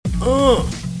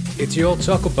It's your old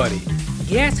chuckle buddy.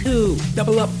 Guess who?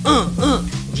 Double up,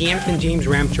 Jonathan James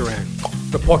Ramcharan,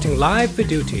 reporting live for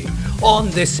duty on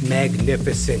this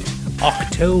magnificent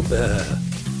October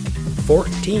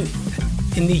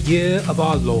 14th in the year of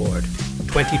our Lord,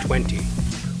 2020.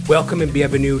 Welcome and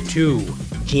bienvenue to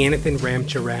Jonathan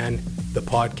Ramcharan, the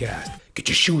podcast. Get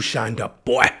your shoes shined up,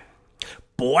 boy.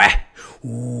 Boy.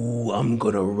 Ooh, I'm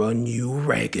gonna run you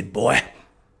ragged, boy.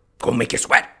 Gonna make you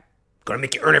sweat. Gonna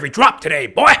make you earn every drop today,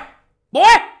 boy. Boy!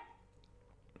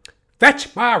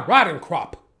 Fetch my riding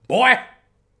crop, boy.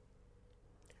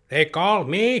 They call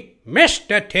me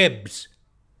Mr. Tibbs.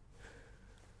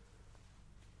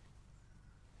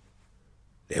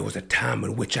 There was a time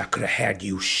in which I could have had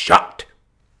you shot.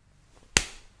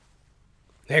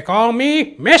 They call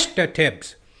me Mr.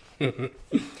 Tibbs.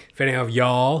 If any of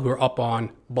y'all who are up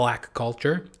on black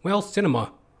culture, well,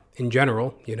 cinema in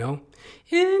general, you know.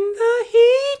 In the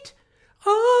heat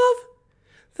of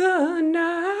the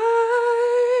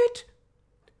night,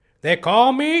 they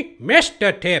call me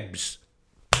Mr. Tibbs.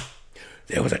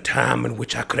 There was a time in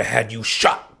which I could have had you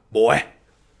shot, boy.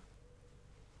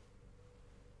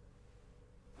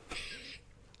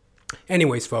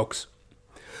 Anyways, folks,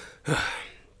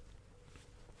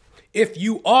 if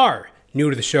you are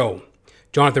new to the show,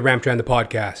 Jonathan Ramcharan, the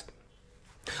podcast,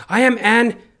 I am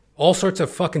all sorts of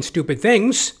fucking stupid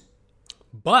things,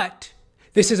 but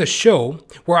this is a show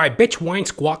where I bitch, whine,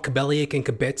 squawk, kabellyache, and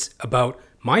kibitz about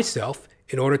myself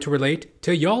in order to relate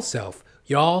to y'all self.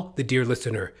 Y'all, the dear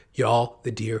listener. Y'all,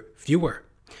 the dear viewer.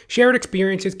 Shared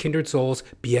experiences, kindred souls,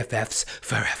 BFFs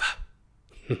forever.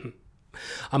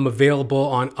 I'm available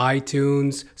on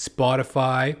iTunes,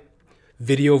 Spotify,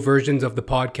 video versions of the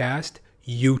podcast,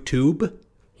 YouTube,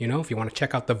 you know, if you want to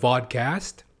check out the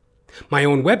vodcast. My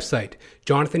own website,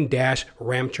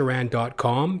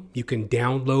 jonathan-ramcharan.com. You can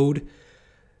download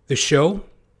the show,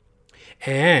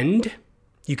 and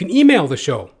you can email the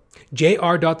show,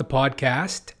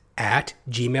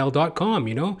 jr.thepodcast@gmail.com.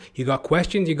 You know, you got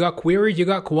questions, you got queries, you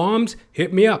got qualms,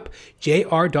 hit me up,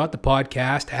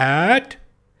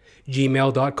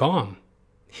 jr.thepodcast@gmail.com.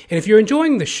 And if you're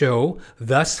enjoying the show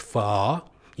thus far,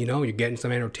 you know, you're getting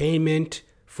some entertainment,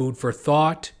 food for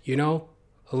thought, you know,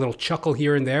 a little chuckle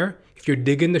here and there. If you're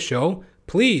digging the show,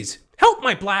 please help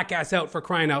my black ass out, for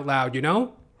crying out loud, you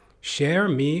know? Share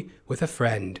me with a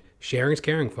friend. Sharing is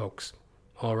caring, folks.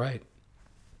 All right.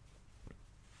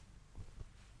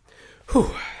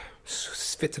 Whew.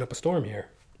 Spitting up a storm here.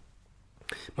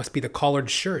 Must be the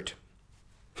collared shirt.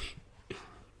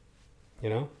 You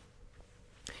know?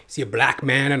 See a black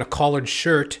man in a collared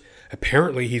shirt.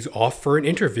 Apparently he's off for an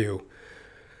interview.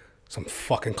 Some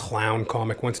fucking clown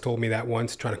comic once told me that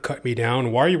once, trying to cut me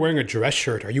down. Why are you wearing a dress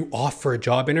shirt? Are you off for a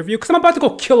job interview? Because I'm about to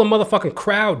go kill a motherfucking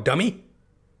crowd, dummy.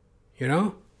 You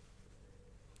know?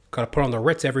 Gotta put on the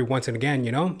Ritz every once and again,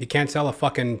 you know? You can't sell a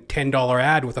fucking $10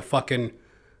 ad with a fucking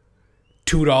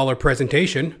 $2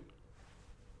 presentation.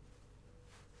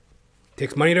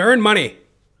 Takes money to earn money.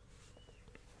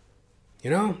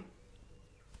 You know?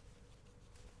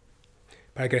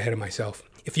 But I get ahead of myself.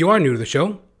 If you are new to the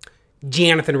show,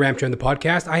 Jonathan Ramcharan, the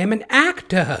podcast, I am an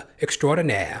actor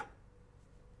extraordinaire.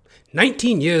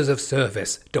 19 years of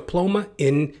service, diploma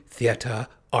in theater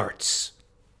arts.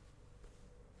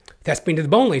 That's been to the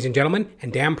bone, ladies and gentlemen,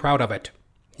 and damn proud of it.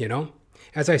 You know?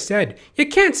 As I said, you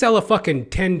can't sell a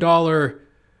fucking $10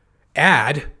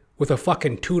 ad with a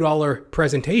fucking $2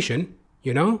 presentation,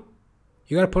 you know?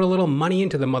 You gotta put a little money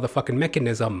into the motherfucking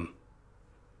mechanism.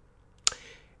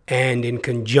 And in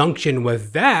conjunction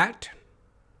with that,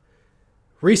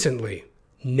 recently,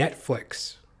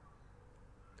 Netflix,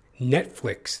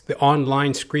 the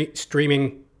online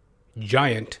streaming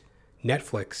giant,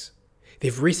 Netflix,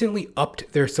 they've recently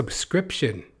upped their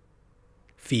subscription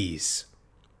fees,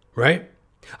 right?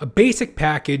 A basic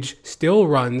package still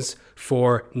runs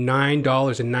for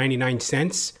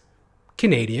 $9.99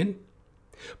 Canadian,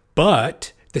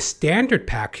 but the standard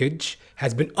package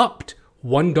has been upped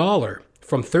 $1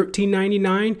 from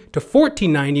 $13.99 to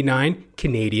 $14.99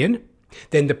 Canadian.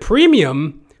 Then the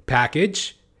premium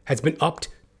package has been upped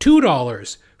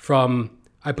 $2 from,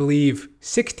 I believe,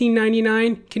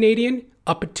 $16.99 Canadian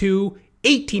up to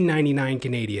 $18.99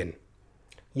 Canadian.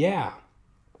 Yeah.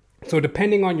 So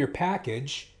depending on your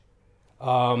package,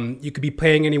 you could be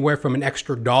paying anywhere from an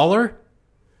extra $1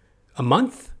 a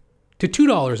month to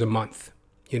 $2 a month,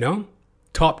 you know?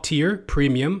 Top tier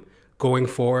premium going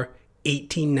for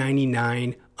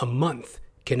 $18.99 a month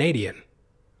Canadian.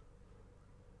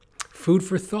 Food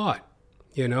for thought,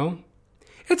 you know?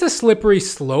 It's a slippery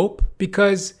slope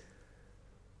because,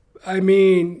 I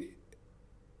mean,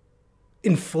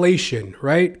 inflation,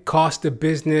 right? Cost of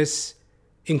business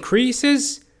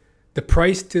increases, the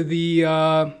price to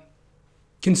the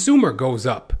consumer goes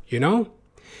up, you know?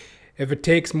 If it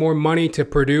takes more money to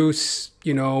produce,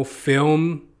 you know,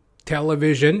 film,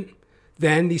 television,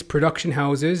 then these production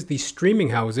houses, these streaming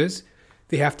houses,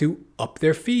 they have to up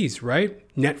their fees, right?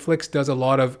 Netflix does a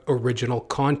lot of original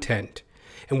content.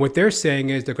 And what they're saying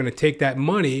is they're going to take that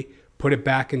money, put it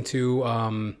back into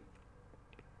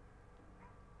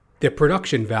their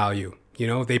production value. You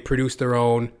know, they produce their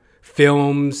own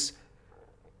films,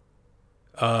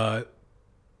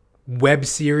 web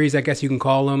series, I guess you can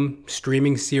call them,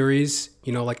 streaming series,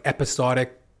 you know, like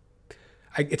episodic.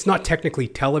 It's not technically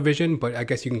television, but I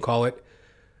guess you can call it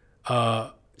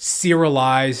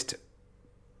serialized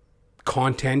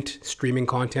content, streaming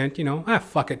content, you know.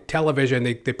 Fuck it, television.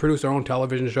 They produce their own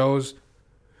television shows,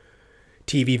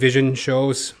 TV vision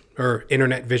shows, or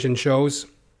internet vision shows.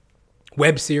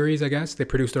 Web series, I guess. They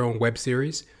produce their own web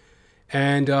series.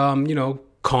 And, you know,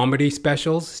 comedy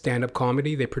specials, stand-up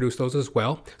comedy, they produce those as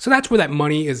well. So that's where that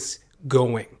money is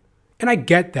going. And I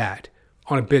get that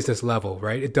on a business level,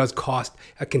 right? It does cost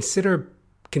a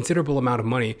considerable amount of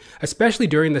money, especially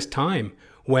during this time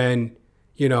when,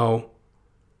 you know,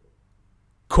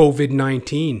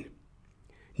 COVID-19,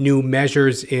 new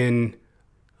measures in,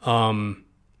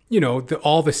 you know,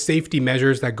 all the safety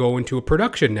measures that go into a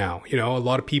production now. You know, a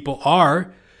lot of people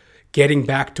are getting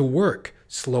back to work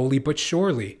slowly but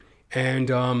surely.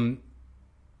 And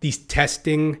these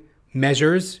testing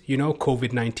measures, you know,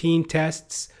 COVID-19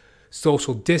 tests,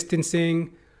 social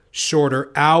distancing,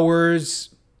 shorter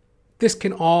hours, this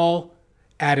can all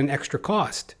add an extra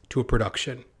cost to a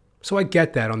production. So I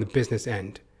get that on the business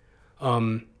end.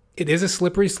 It is a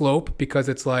slippery slope because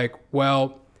it's like,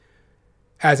 well,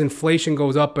 as inflation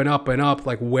goes up and up and up,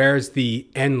 like where's the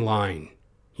end line?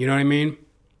 You know what I mean?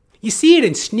 You see it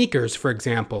in sneakers, for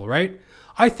example, right?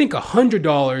 I think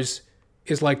 $100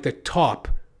 is like the top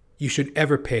you should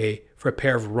ever pay for a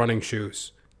pair of running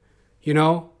shoes. You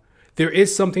know, there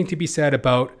is something to be said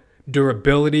about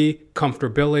durability,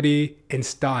 comfortability, and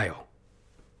style.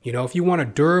 You know, if you want a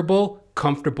durable,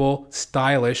 comfortable,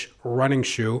 stylish running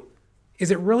shoe,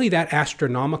 is it really that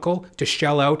astronomical to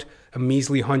shell out a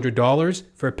measly $100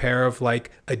 for a pair of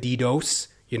like Adidas,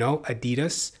 you know,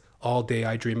 Adidas, all day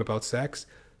I dream about sex,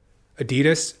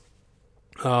 Adidas,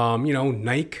 you know,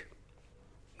 Nike,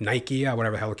 yeah,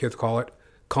 whatever the hell the kids call it,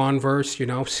 Converse, you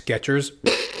know, Skechers.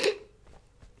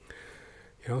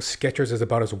 You know, Skechers is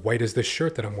about as white as this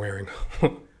shirt that I'm wearing.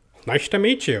 Nice to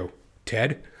meet you,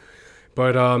 Ted.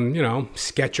 But, you know,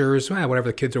 Skechers, whatever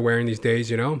the kids are wearing these days,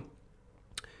 you know.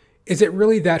 Is it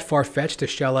really that far-fetched to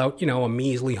shell out, you know, a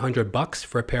measly $100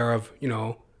 for a pair of, you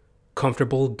know,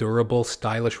 comfortable, durable,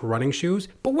 stylish running shoes?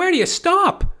 But where do you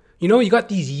stop? You know, you got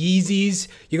these Yeezys,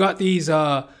 you got these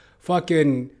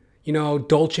fucking, you know,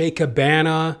 Dolce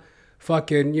Gabbana,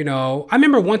 fucking, you know. I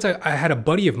remember once I had a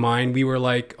buddy of mine, we were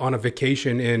like on a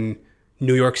vacation in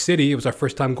New York City. It was our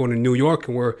first time going to New York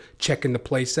and we're checking the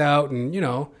place out and, you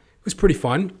know, it was pretty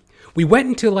fun. We went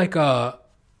into like a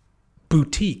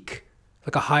boutique,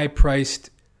 like a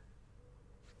high-priced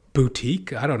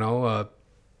boutique. I don't know.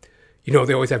 You know,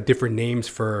 they always have different names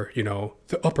for, you know,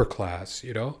 the upper class,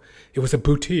 you know. It was a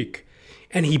boutique.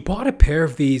 And he bought a pair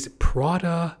of these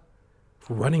Prada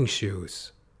running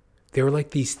shoes. They were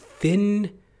like these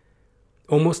thin,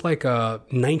 almost like a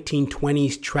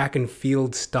 1920s track and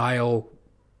field style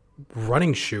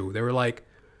running shoe. They were like,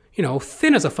 you know,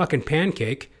 thin as a fucking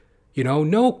pancake. You know,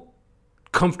 no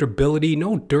comfortability,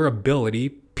 no durability,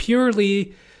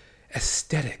 purely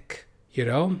aesthetic, you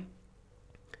know?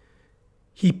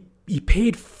 He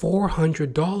paid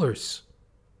 $400.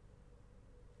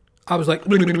 I was like,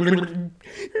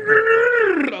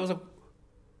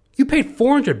 you paid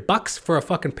 $400 for a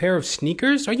fucking pair of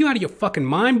sneakers? Are you out of your fucking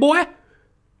mind, boy?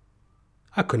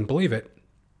 I couldn't believe it.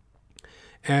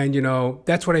 And, you know,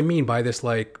 that's what I mean by this,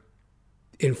 like,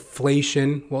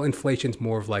 inflation. Well, inflation's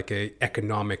more of like a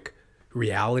economic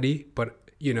reality, but,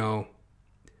 you know,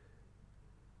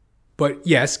 but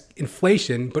yes,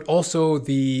 inflation, but also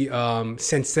the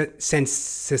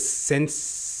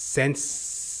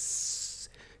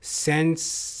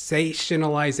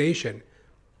sensationalization.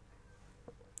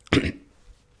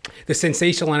 The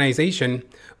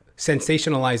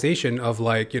sensationalization of,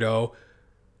 like, you know,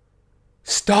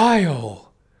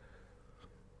 style,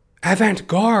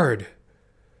 avant-garde,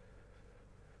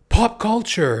 pop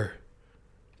culture.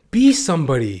 Be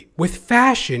somebody with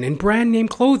fashion and brand name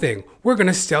clothing. We're going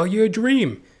to sell you a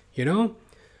dream, you know?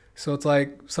 So it's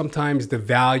like sometimes the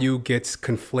value gets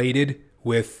conflated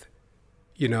with,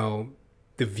 you know,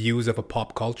 the views of a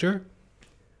pop culture.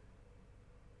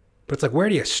 But it's like, where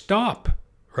do you stop,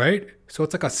 right? So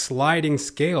it's like a sliding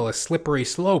scale, a slippery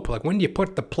slope. Like, when do you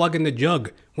put the plug in the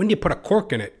jug? When do you put a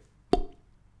cork in it?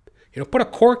 Put a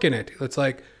cork in it. It's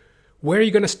like, where are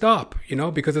you going to stop?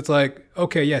 Because it's like,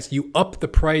 okay, yes, you up the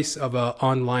price of an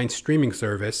online streaming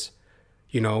service,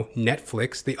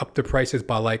 Netflix, they up the prices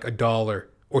by like $1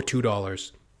 or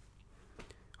 $2.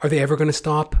 Are they ever going to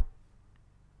stop?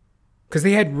 Because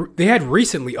they had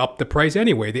recently upped the price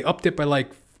anyway. They upped it by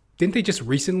like, didn't they just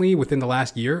recently, within the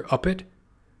last year, up it?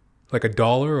 Like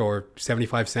 $1 or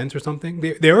 75 cents or something?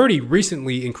 They already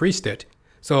recently increased it.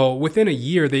 So within a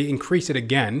year, they increase it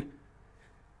again.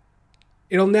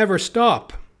 It'll never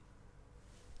stop.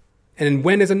 And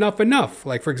when is enough enough?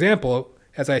 Like, for example,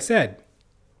 as I said,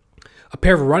 a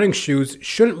pair of running shoes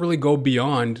shouldn't really go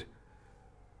beyond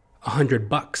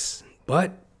 $100,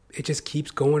 but it just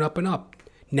keeps going up and up.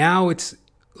 Now it's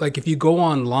like, if you go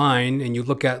online and you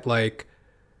look at like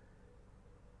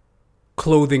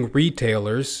clothing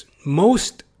retailers,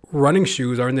 most running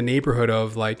shoes are in the neighborhood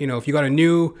of like, if you got a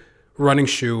new running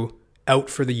shoe out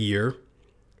for the year,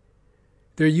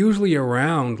 they're usually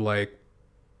around like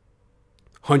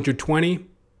 120,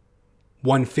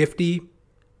 150,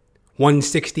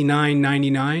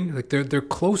 169.99. Like they're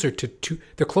closer to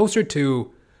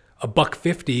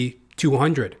 $150,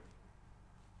 200.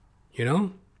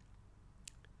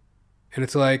 And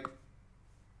it's like,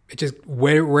 it just,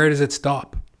 where does it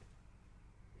stop?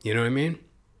 You know what I mean?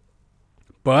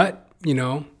 But,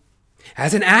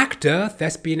 as an actor,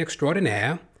 thespian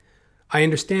extraordinaire, I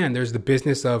understand there's the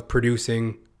business of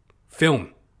producing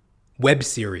film, web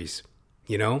series,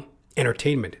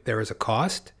 entertainment. There is a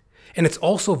cost, and it's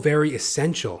also very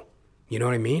essential. You know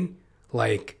what I mean?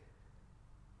 Like,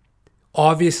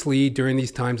 obviously, during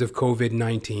these times of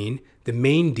COVID-19, the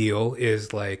main deal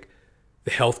is like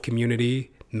the health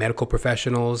community, medical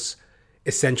professionals,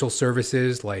 essential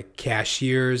services like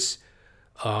cashiers,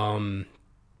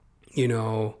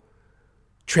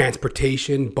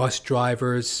 transportation, bus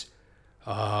drivers,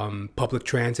 public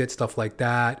transit, stuff like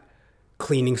that,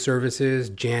 cleaning services,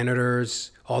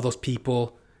 janitors, all those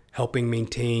people helping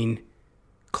maintain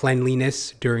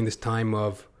cleanliness during this time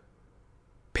of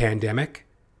pandemic.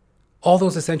 All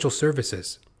those essential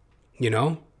services,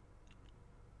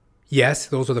 Yes,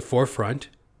 those are the forefront.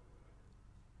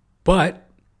 But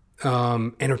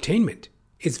entertainment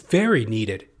is very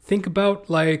needed. Think about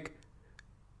like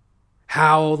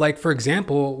how, like, for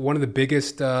example, one of the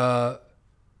biggest, I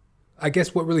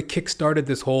guess what really kickstarted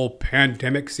this whole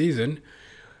pandemic season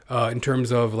in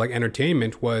terms of like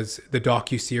entertainment was the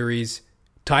docuseries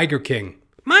Tiger King.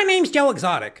 My name's Joe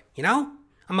Exotic,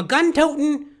 I'm a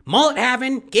gun-toting,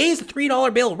 mullet-having, gay's a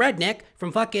 $3 bill redneck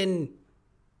from fucking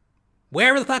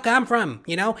wherever the fuck I'm from,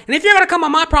 And if you're gonna come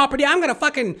on my property, I'm gonna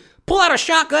fucking pull out a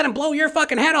shotgun and blow your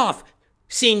fucking head off,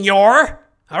 senor.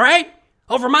 All right?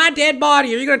 Over my dead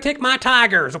body, or you're gonna take my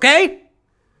tigers, okay?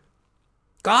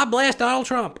 God bless Donald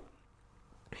Trump.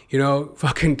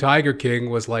 Fucking Tiger King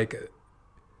was like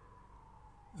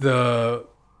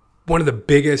one of the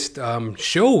biggest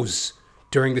shows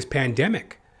during this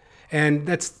pandemic. And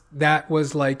that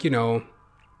was like, a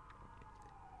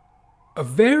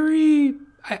very,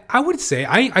 I would say,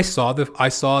 I saw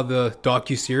the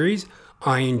docuseries.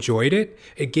 I enjoyed it.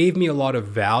 It gave me a lot of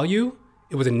value.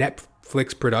 It was a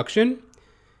Netflix production,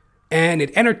 and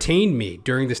it entertained me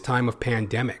during this time of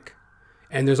pandemic.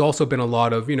 And there's also been a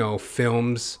lot of,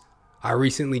 films. I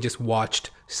recently just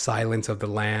watched Silence of the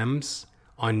Lambs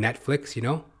on Netflix,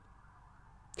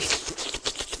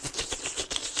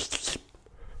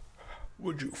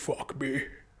 Would you fuck me?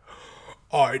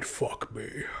 I'd fuck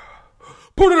me.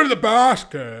 Put it in the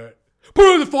basket.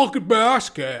 Put it in the fucking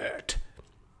basket.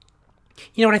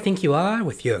 You know what I think you are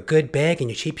with your good bag and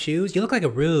your cheap shoes? You look like a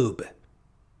rube.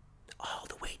 All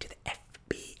the way to the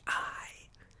FBI.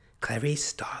 Clarice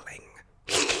Starling.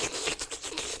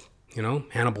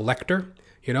 Hannibal Lecter.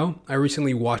 I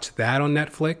recently watched that on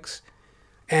Netflix.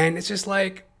 And it's just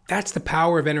like, that's the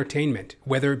power of entertainment.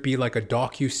 Whether it be like a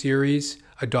docuseries,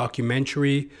 a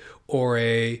documentary, or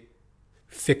a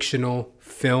fictional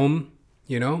film,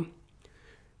 it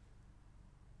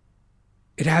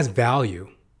has value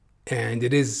and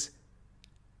it is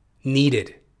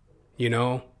needed.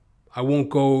 I won't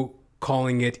go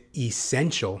calling it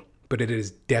essential, but it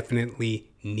is definitely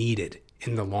needed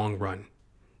in the long run.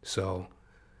 So,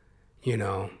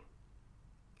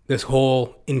 this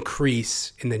whole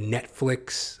increase in the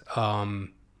Netflix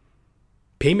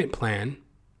payment plan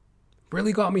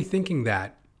really got me thinking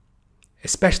that,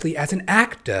 especially as an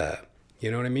actor, you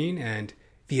know what I mean? And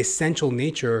the essential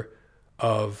nature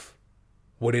of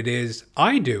what it is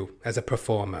I do as a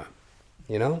performer,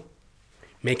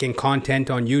 making content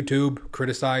on YouTube,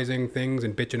 criticizing things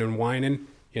and bitching and whining,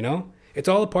 you know? It's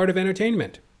all a part of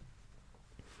entertainment.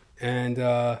 And,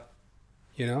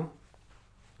 you know,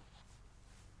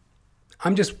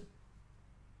 I'm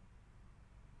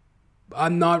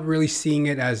not really seeing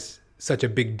it as such a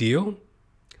big deal.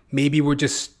 Maybe we're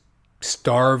just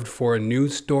starved for a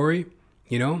news story,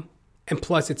 you know? And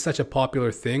plus, it's such a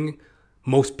popular thing.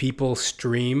 Most people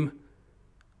stream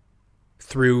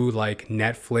through like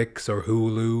Netflix or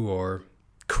Hulu or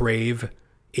Crave,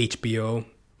 HBO.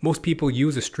 Most people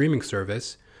use a streaming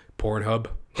service, Pornhub,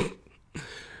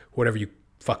 whatever you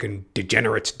fucking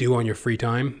degenerates do on your free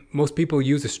time. Most people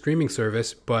use a streaming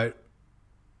service, but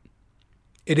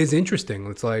it is interesting.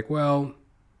 It's like, well,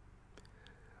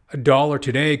 $1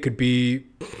 today could be,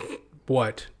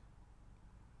 what,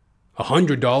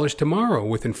 $100 tomorrow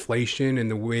with inflation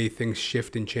and the way things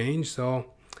shift and change.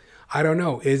 So I don't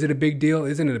know. Is it a big deal?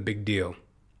 Isn't it a big deal?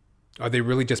 Are they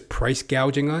really just price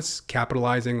gouging us,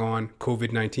 capitalizing on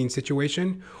COVID-19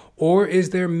 situation? Or is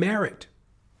there merit?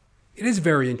 It is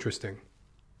very interesting.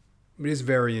 It is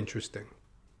very interesting.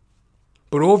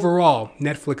 But overall,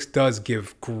 Netflix does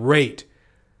give great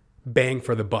bang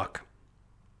for the buck.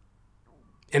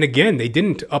 And again, they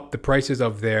didn't up the prices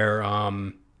of their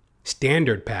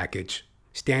standard package.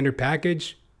 Standard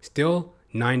package, still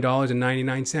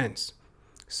 $9.99.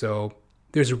 So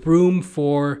there's room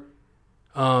for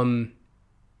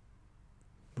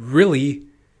really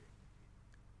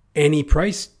any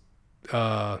price,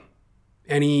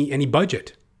 any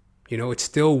budget. You know, it's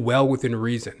still well within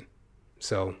reason.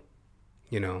 So,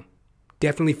 you know,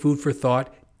 definitely food for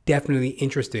thought. Definitely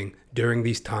interesting during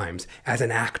these times as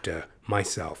an actor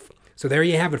myself. So there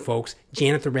you have it, folks.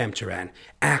 Janathan Ramcharan,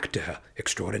 actor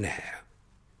extraordinaire.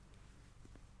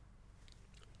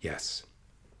 Yes.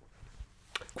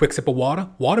 Quick sip of water.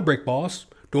 Water break, boss.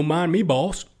 Don't mind me,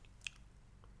 boss.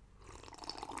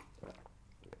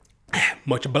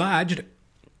 Much obliged.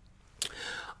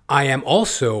 I am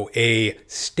also a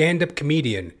stand-up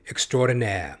comedian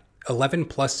extraordinaire. 11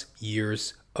 plus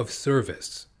years of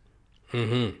service.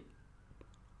 Hey,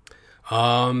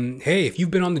 if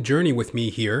you've been on the journey with me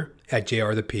here at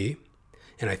JR the P,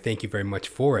 and I thank you very much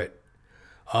for it.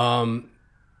 I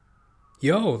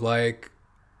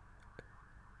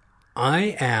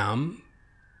am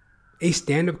a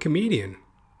stand-up comedian.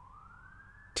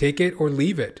 Take it or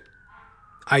leave it.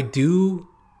 I do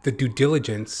the due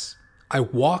diligence. I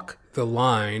walk the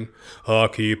line. I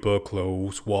keep a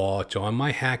close watch on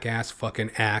my hack-ass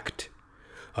fucking act.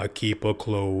 I keep a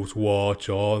close watch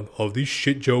on all these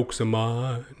shit jokes of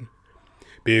mine.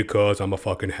 Because I'm a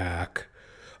fucking hack.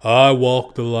 I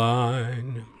walk the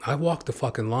line. I walk the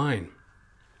fucking line.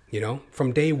 You know,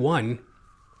 from day one.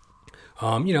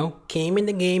 Came in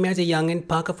the game as a youngin',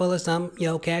 pocket full of some,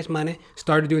 cash money.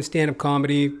 Started doing stand-up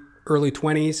comedy, early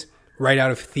 20s, right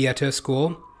out of theater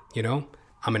school. You know,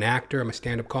 I'm an actor, I'm a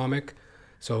stand-up comic.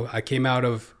 So I came out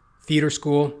of theater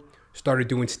school, started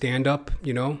doing stand-up,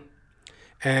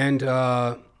 And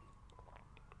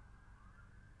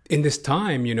in this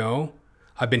time,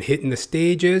 I've been hitting the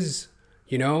stages,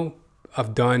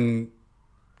 I've done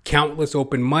countless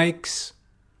open mics,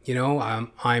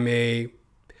 I'm a,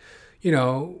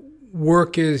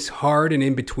 work is hard and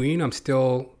in between. I'm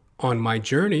still on my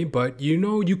journey, but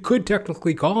you could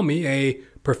technically call me a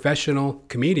professional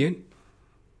comedian.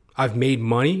 I've made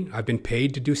money. I've been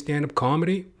paid to do stand-up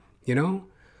comedy,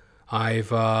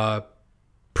 I've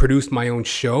produced my own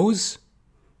shows,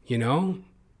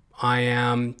 I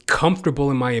am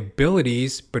comfortable in my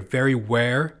abilities, but very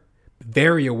aware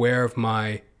of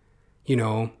my,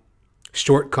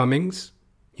 shortcomings,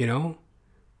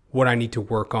 what I need to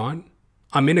work on.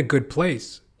 I'm in a good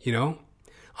place,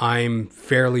 I'm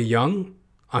fairly young,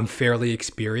 I'm fairly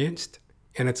experienced,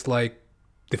 and it's like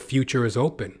the future is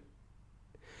open.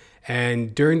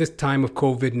 And during this time of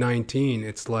COVID-19,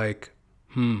 it's like,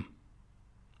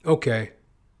 okay,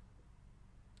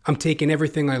 I'm taking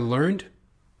everything I learned,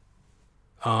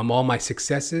 all my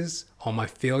successes, all my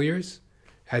failures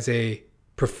as a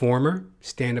performer,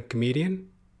 stand-up comedian,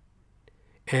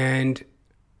 and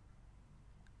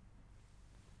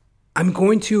I'm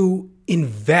going to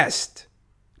invest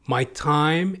my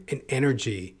time and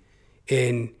energy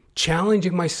in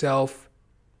challenging myself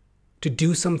to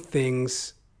do some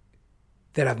things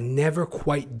that I've never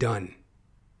quite done,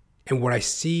 and what I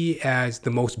see as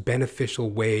the most beneficial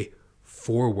way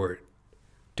forward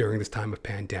during this time of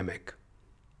pandemic.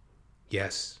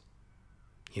 Yes,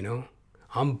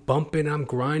 I'm bumping, I'm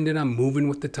grinding, I'm moving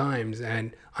with the times,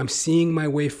 and I'm seeing my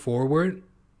way forward.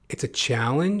 It's a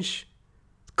challenge,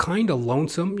 kind of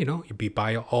lonesome, you'd be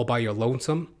all by your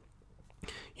lonesome,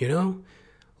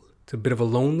 It's a bit of a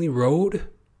lonely road,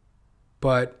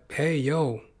 but hey,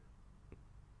 yo,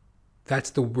 that's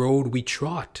the road we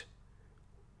trot.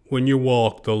 When you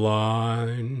walk the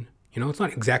line. It's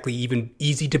not exactly even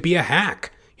easy to be a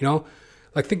hack.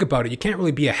 Like, think about it. You can't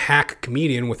really be a hack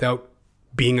comedian without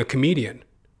being a comedian.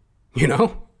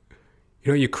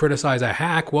 You criticize a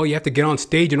hack. Well, you have to get on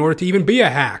stage in order to even be a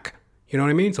hack. You know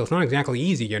what I mean? So it's not exactly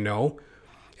easy,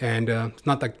 And it's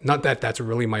not that that's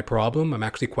really my problem. I'm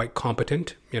actually quite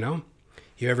competent, You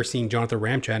ever seen Jonathan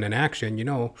Ramcharan in action,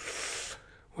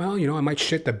 Well, I might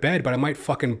shit the bed, but I might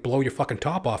fucking blow your fucking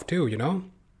top off too,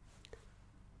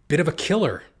 Bit of a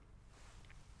killer.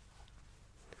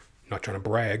 Not trying to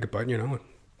brag, but,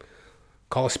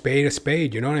 call a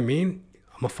spade, you know what I mean?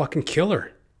 I'm a fucking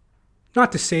killer.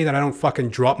 Not to say that I don't fucking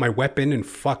drop my weapon and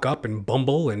fuck up and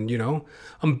bumble and, I'm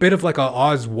a bit of like a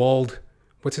Oswald,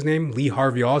 what's his name? Lee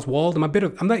Harvey Oswald.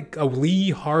 I'm like a Lee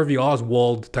Harvey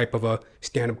Oswald type of a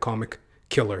stand-up comic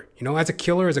killer. As a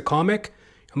killer, as a comic,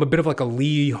 I'm a bit of like a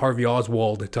Lee Harvey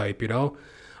Oswald type,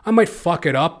 I might fuck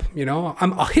it up,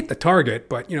 I'll hit the target,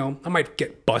 but, I might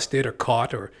get busted or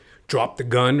caught or drop the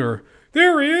gun or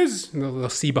there he is. They'll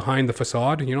see behind the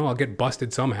facade, I'll get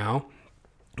busted somehow,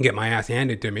 get my ass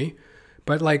handed to me.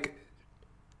 But like,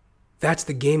 that's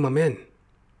the game I'm in.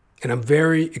 And I'm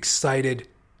very excited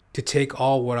to take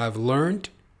all what I've learned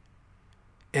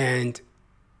and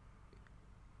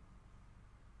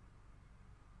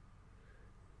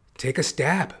take a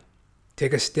stab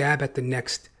at the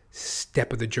next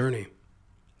step of the journey.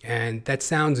 And that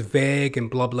sounds vague and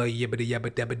blah blah yibbity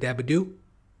yabba dabba dabba doo.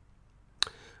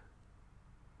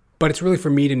 But it's really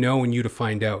for me to know and you to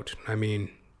find out. I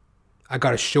mean, I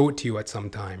got to show it to you at some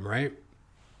time, right?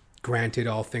 Granted,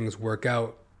 all things work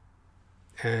out.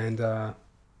 And,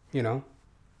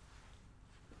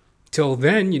 till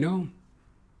then,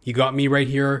 you got me right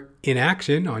here in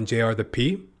action on JR the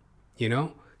P,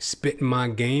 spitting my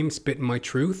game, spitting my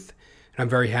truth. And I'm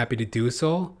very happy to do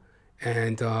so.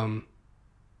 And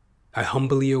I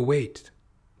humbly await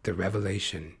the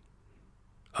revelation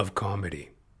of comedy.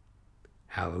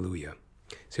 Hallelujah.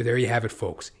 So there you have it,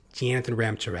 folks. Jonathan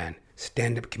Ramcharan,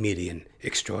 stand-up comedian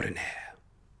extraordinaire.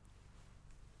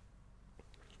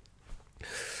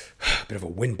 Bit of a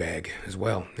windbag as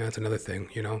well. That's another thing,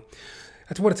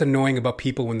 That's what it's annoying about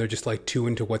people when they're just like too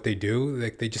into what they do.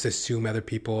 Like they just assume other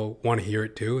people want to hear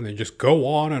it too. And they just go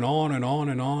on and on and on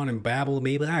and on and babble.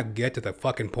 Maybe I'll get to the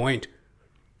fucking point,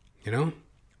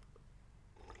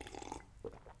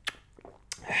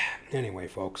 Anyway,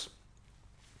 folks.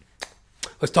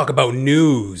 Let's talk about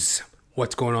news.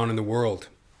 What's going on in the world?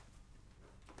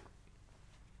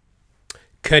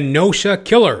 Kenosha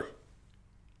killer.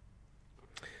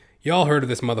 Y'all heard of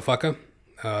this motherfucker.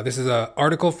 This is an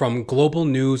article from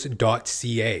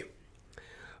globalnews.ca.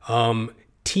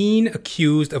 Teen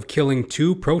accused of killing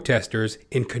 2 protesters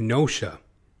in Kenosha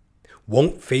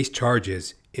won't face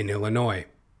charges in Illinois.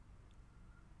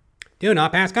 Do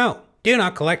not pass go. Do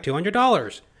not collect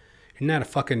 $200. Isn't that a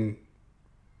fucking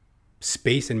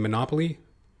space in Monopoly?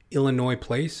 Illinois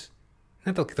Place?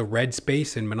 Isn't that like the red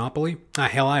space in Monopoly?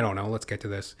 Hell, I don't know. Let's get to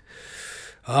this.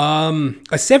 A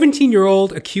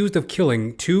 17-year-old accused of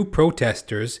killing 2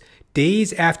 protesters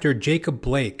days after Jacob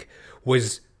Blake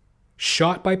was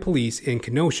shot by police in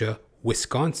Kenosha,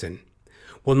 Wisconsin,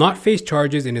 will not face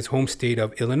charges in his home state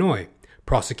of Illinois,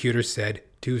 prosecutors said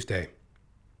Tuesday.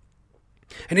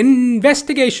 An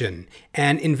investigation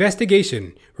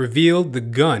revealed the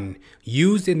gun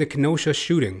used in the Kenosha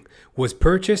shooting was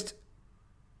purchased,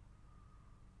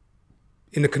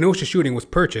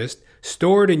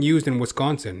 stored and used in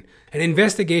Wisconsin. An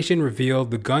investigation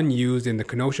revealed the gun used in the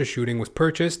Kenosha shooting was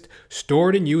purchased,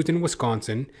 stored and used in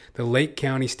Wisconsin, the Lake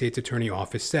County State's Attorney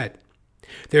Office said.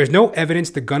 There is no evidence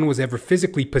the gun was ever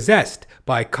physically possessed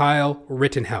by Kyle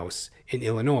Rittenhouse in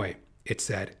Illinois, it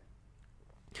said.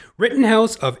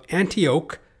 Rittenhouse of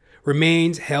Antioch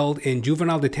remains held in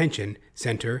juvenile detention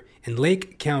center in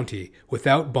Lake County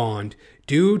without bond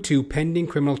due to pending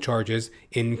criminal charges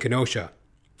in Kenosha.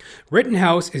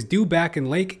 Rittenhouse is due back in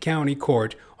Lake County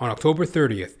Court on October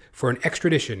 30th for an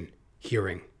extradition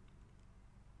hearing.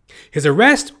 His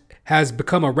arrest has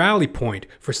become a rally point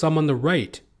for some on the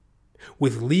right,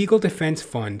 with legal defense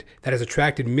fund that has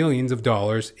attracted millions of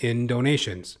dollars in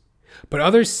donations. But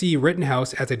others see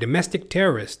Rittenhouse as a domestic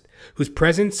terrorist whose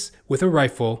presence with a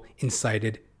rifle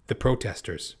incited the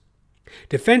protesters.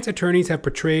 Defense attorneys have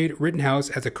portrayed Rittenhouse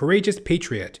as a courageous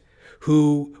patriot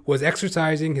who was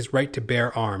exercising his right to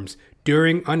bear arms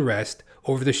during unrest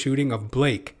over the shooting of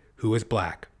Blake, who is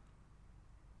black.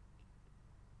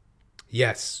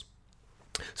 Yes.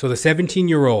 So the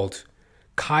 17-year-old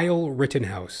Kyle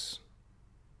Rittenhouse,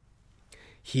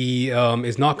 he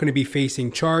is not going to be facing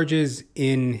charges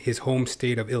in his home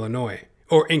state of Illinois,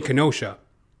 or in Kenosha.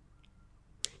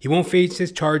 He won't face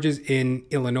his charges in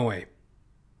Illinois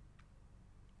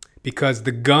because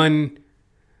the gun,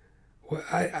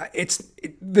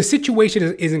 the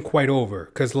situation isn't quite over,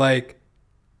 because like,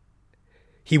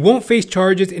 he won't face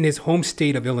charges in his home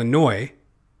state of Illinois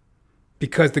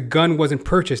because the gun wasn't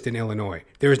purchased in Illinois.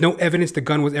 There is no evidence the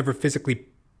gun was ever physically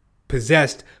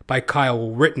possessed by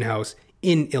Kyle Rittenhouse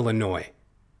in Illinois,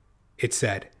 it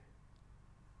said.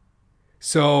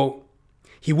 So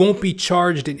he won't be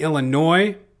charged in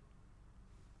Illinois.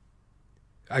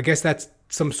 I guess that's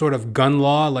some sort of gun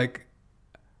law. Like,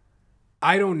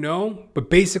 I don't know. But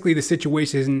basically the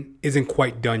situation isn't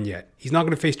quite done yet. He's not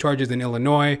going to face charges in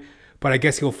Illinois, but I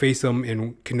guess he'll face them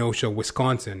in Kenosha,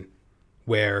 Wisconsin,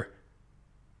 where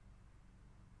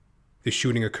the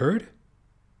shooting occurred.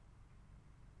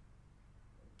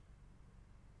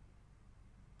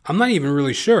 I'm not even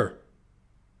really sure.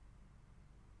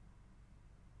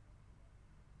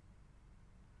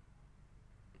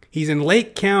 He's in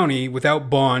Lake County without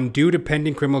bond due to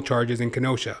pending criminal charges in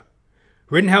Kenosha.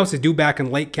 Rittenhouse is due back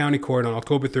in Lake County Court on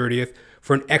October 30th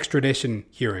for an extradition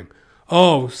hearing.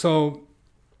 Oh, so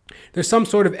there's some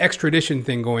sort of extradition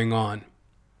thing going on.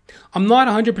 I'm not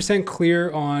 100%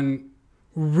 clear on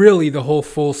really the whole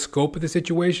full scope of the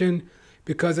situation,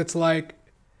 because it's like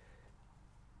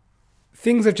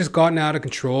things have just gotten out of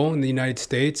control in the United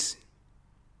States,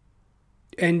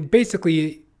 and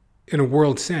basically in a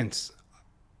world sense.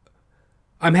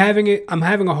 I'm having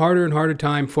a harder and harder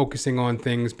time focusing on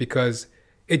things because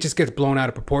it just gets blown out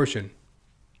of proportion.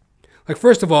 Like,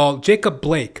 first of all, Jacob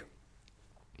Blake,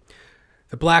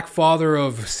 the black father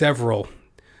of several,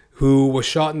 who was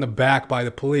shot in the back by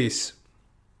the police.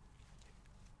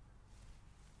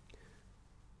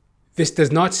 This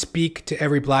does not speak to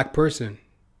every black person,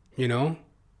 you know?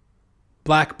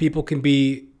 Black people can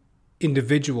be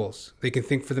individuals. They can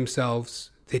think for themselves.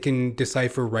 They can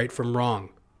decipher right from wrong.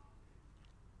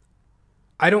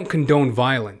 I don't condone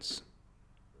violence.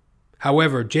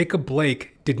 However, Jacob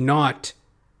Blake did not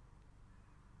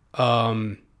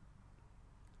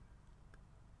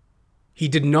he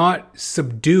did not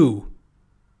subdue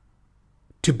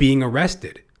to being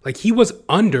arrested. Like, he was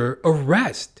under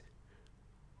arrest.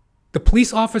 The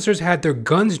police officers had their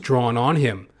guns drawn on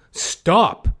him.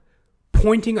 Stop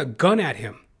pointing a gun at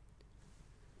him.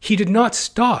 He did not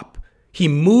stop. He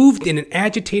moved in an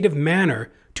agitative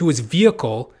manner to his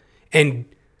vehicle and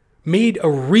made a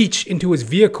reach into his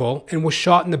vehicle and was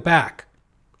shot in the back.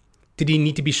 Did he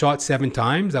need to be shot 7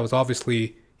 times? That was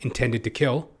obviously intended to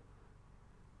kill.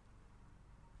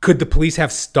 Could the police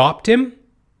have stopped him?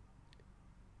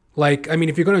 Like, I mean,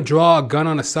 if you're going to draw a gun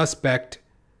on a suspect,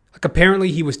 like,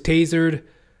 apparently he was tasered.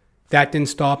 That didn't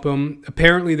stop him.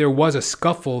 Apparently there was a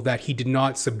scuffle that he did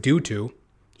not subdue to.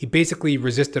 He basically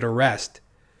resisted arrest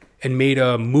and made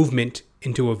a movement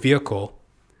into a vehicle.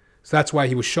 So that's why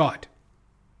he was shot.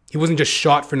 He wasn't just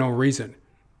shot for no reason,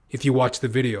 if you watch the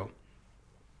video.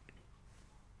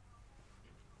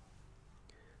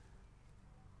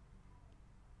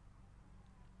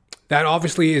 That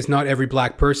obviously is not every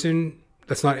black person.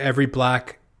 That's not every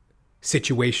black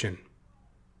situation.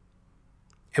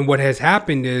 And what has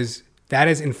happened is that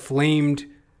has inflamed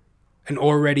an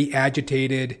already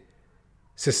agitated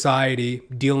society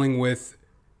dealing with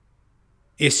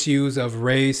issues of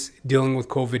race, dealing with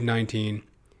COVID-19.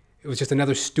 It was just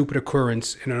another stupid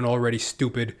occurrence in an already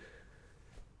stupid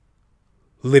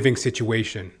living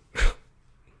situation.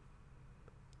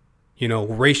 You know,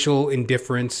 racial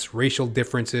indifference, racial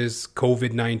differences,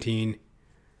 COVID-19.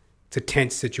 It's a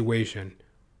tense situation.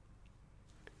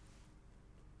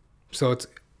 So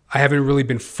I haven't really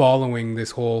been following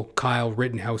this whole Kyle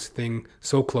Rittenhouse thing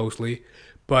so closely,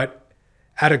 but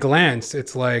at a glance,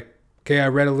 it's like, okay, I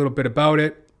read a little bit about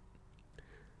it.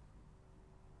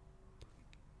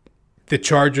 The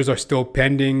charges are still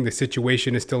pending. The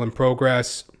situation is still in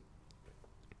progress.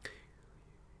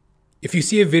 If you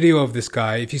see a video of this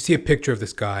guy, if you see a picture of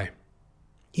this guy,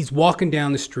 he's walking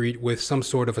down the street with some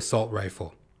sort of assault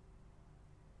rifle.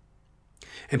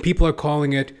 And people are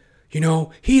calling it, you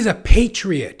know, he's a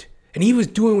patriot and he was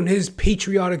doing his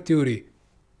patriotic duty.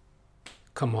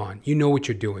 Come on, you know what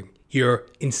you're doing. You're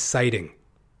inciting.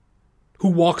 Who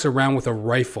walks around with a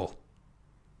rifle?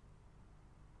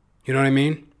 You know what I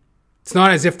mean? It's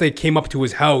not as if they came up to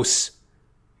his house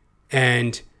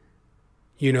and,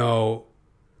 you know,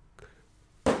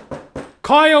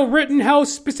 Kyle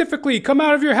Rittenhouse specifically, come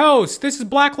out of your house. This is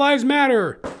Black Lives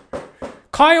Matter.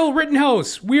 Kyle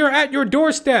Rittenhouse, we are at your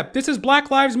doorstep. This is Black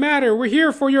Lives Matter. We're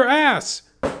here for your ass.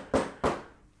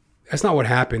 That's not what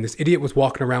happened. This idiot was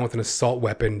walking around with an assault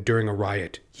weapon during a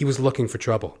riot. He was looking for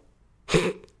trouble.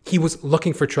 He was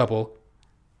looking for trouble,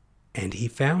 and he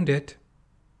found it.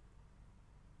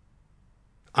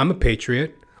 I'm a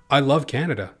patriot. I love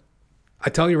Canada. I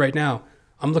tell you right now,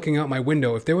 I'm looking out my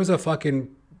window. If there was a fucking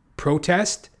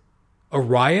protest, a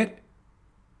riot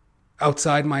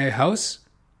outside my house,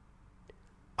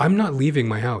 I'm not leaving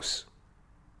my house.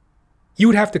 You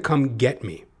would have to come get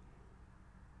me.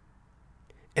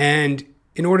 And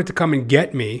in order to come and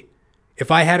get me,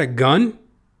 if I had a gun,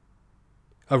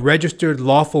 a registered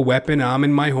lawful weapon, I'm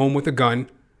in my home with a gun,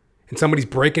 and somebody's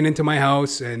breaking into my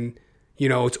house, and, you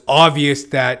know, it's obvious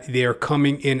that they're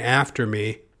coming in after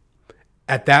me,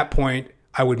 at that point,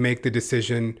 I would make the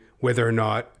decision whether or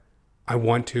not I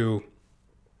want to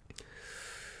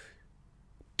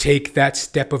take that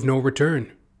step of no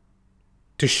return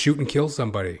to shoot and kill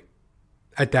somebody.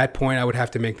 At that point, I would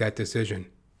have to make that decision.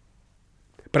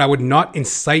 But I would not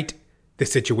incite the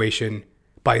situation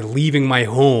by leaving my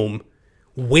home,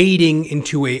 wading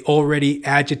into a already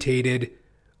agitated,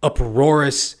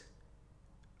 uproarious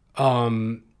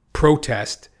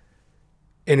protest,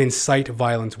 and incite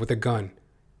violence with a gun.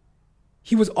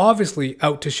 He was obviously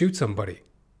out to shoot somebody.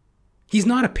 He's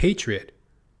not a patriot.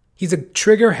 He's a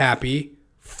trigger-happy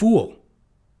fool.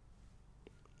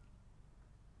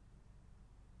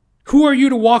 Who are you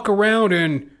to walk around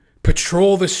and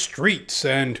patrol the streets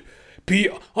and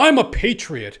I'm a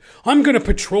patriot. I'm going to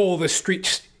patrol the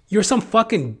streets. You're some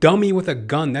fucking dummy with a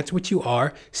gun. That's what you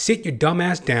are. Sit your dumb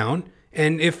ass down.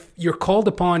 And if you're called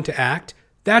upon to act,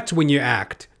 that's when you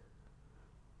act.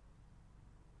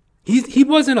 He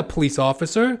wasn't a police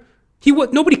officer.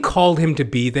 Nobody called him to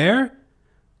be there.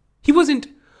 He wasn't,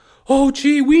 oh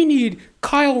gee, we need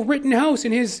Kyle Rittenhouse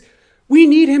we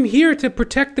need him here to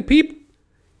protect the people.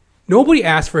 Nobody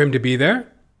asked for him to be there.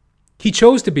 He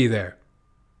chose to be there.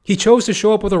 He chose to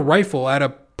show up with a rifle at a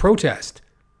protest.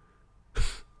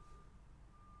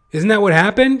 Isn't that what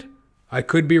happened? I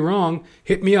could be wrong.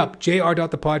 Hit me up,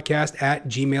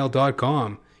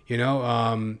 jr.thepodcast@gmail.com. You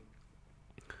know,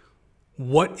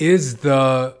 what is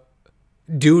the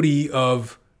duty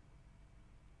of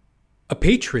a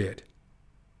patriot?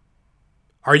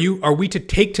 Are we to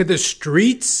take to the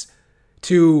streets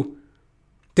to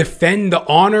defend the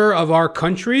honor of our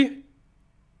country?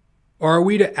 Or are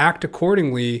we to act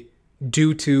accordingly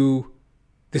due to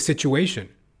the situation?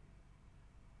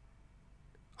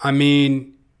 I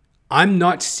mean, I'm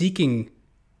not seeking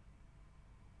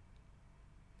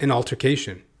an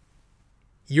altercation.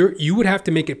 You would have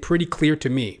to make it pretty clear to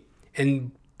me.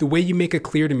 And the way you make it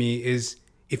clear to me is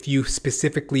if you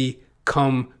specifically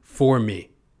come for me.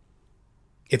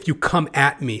 If you come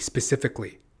at me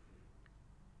specifically.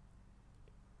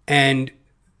 And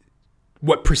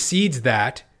what precedes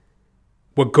that,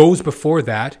 what goes before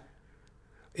that,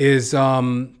 is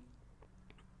I'm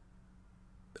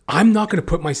not going to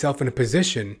put myself in a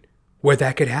position where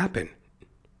that could happen.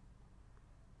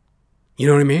 You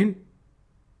know what I mean?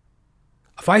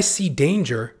 If I see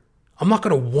danger, I'm not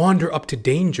going to wander up to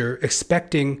danger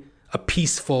expecting a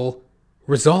peaceful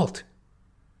result.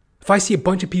 If I see a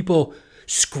bunch of people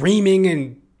screaming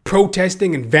and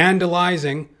protesting and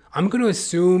vandalizing, I'm going to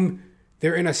assume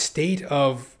they're in a state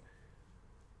of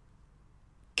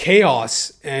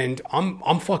chaos and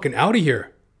I'm fucking out of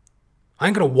here. I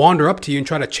ain't going to wander up to you and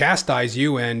try to chastise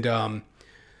you and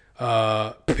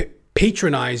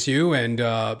patronize you and,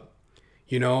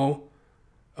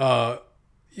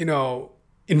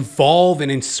 involve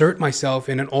and insert myself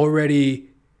in an already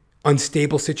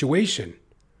unstable situation.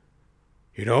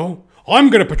 You know, I'm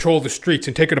going to patrol the streets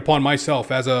and take it upon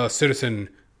myself as a citizen.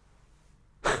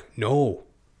 No.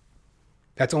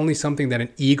 That's only something that an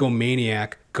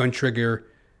egomaniac, gun trigger,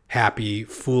 happy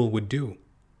fool would do.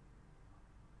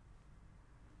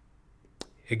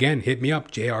 Again, hit me up,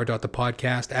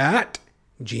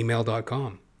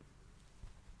 jr.thepodcast@gmail.com.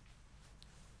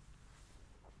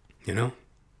 You know?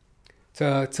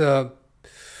 It's a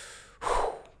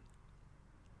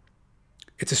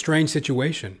strange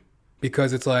situation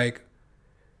because it's like,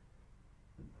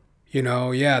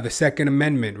 the Second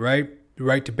Amendment, right? The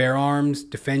right to bear arms,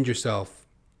 defend yourself.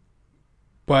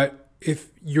 But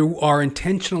if you are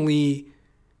intentionally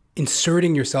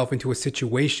inserting yourself into a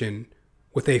situation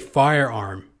with a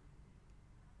firearm,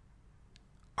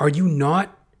 are you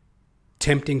not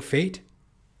tempting fate?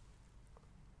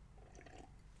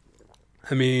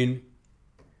 I mean,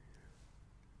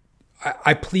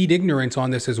 I plead ignorance on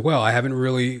this as well. I haven't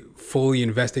really fully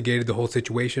investigated the whole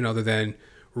situation other than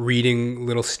reading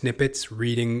little snippets,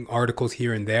 reading articles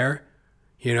here and there.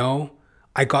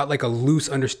 I got like a loose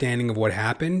understanding of what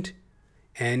happened.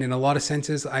 And in a lot of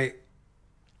senses, I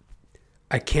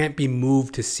I can't be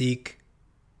moved to seek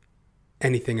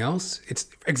anything else. It's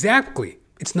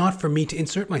not for me to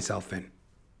insert myself in.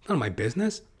 It's none of my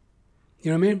business.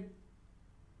 You know what I mean?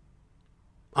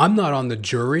 I'm not on the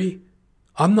jury.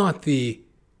 I'm not the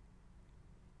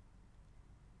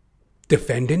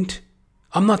defendant.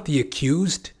 I'm not the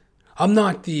accused. I'm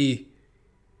not the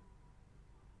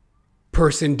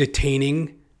person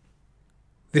detaining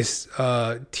this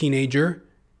teenager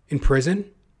in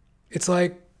prison. It's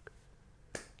like,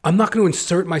 I'm not going to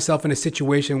insert myself in a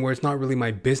situation where it's not really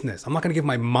my business. I'm not going to give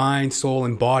my mind, soul,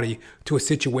 and body to a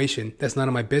situation that's none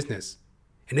of my business.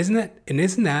 And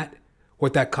isn't that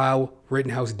what that Kyle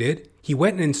Rittenhouse did? He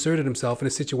went and inserted himself in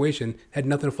a situation that had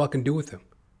nothing to fucking do with him.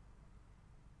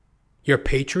 You're a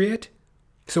patriot?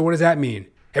 So what does that mean?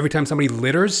 Every time somebody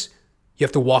litters, you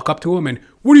have to walk up to them and,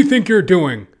 what do you think you're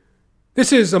doing?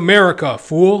 This is America,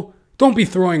 fool. Don't be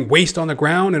throwing waste on the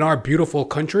ground in our beautiful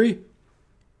country.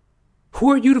 Who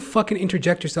are you to fucking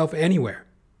interject yourself anywhere?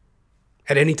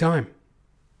 At any time.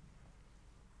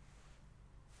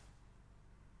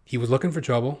 He was looking for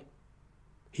trouble.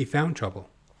 He found trouble.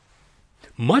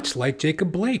 Much like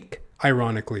Jacob Blake,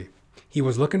 ironically. He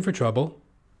was looking for trouble,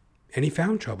 and he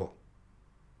found trouble.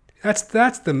 That's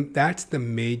the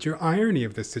major irony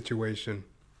of this situation,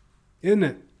 isn't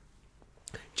it?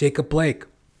 Jacob Blake,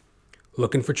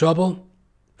 looking for trouble,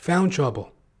 found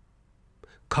trouble.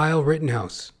 Kyle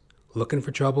Rittenhouse, looking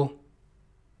for trouble,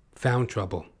 found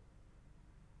trouble.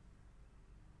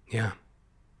 Yeah.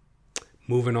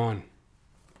 Moving on.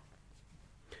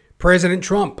 President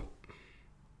Trump.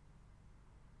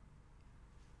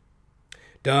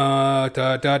 Da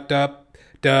da da da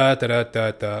da da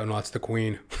da da. No, that's the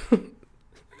Queen.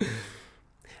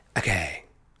 Okay,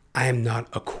 I am not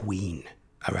a queen.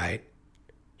 All right,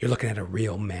 you're looking at a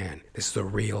real man. This is a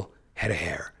real head of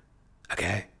hair.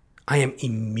 Okay, I am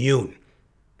immune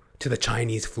to the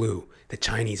Chinese flu, the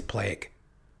Chinese plague,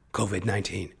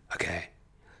 COVID-19. Okay,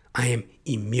 I am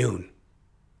immune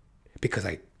because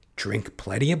I drink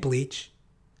plenty of bleach.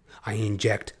 I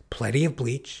inject plenty of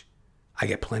bleach. I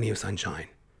get plenty of sunshine.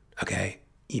 Okay?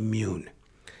 Immune.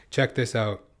 Check this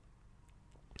out.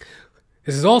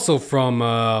 This is also from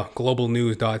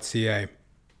globalnews.ca.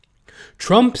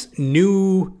 Trump's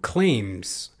new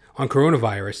claims on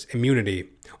coronavirus immunity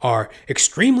are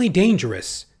extremely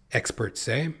dangerous, experts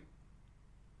say.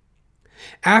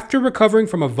 After recovering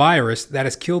from a virus that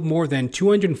has killed more than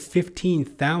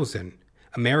 215,000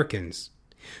 Americans,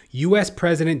 U.S.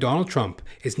 President Donald Trump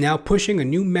is now pushing a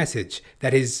new message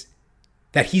that he's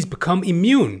become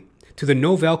immune to the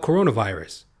novel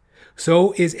coronavirus.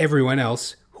 So is everyone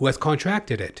else who has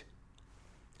contracted it.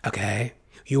 Okay?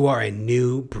 You are a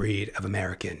new breed of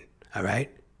American, all right?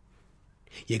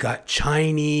 You got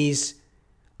Chinese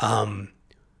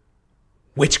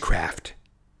witchcraft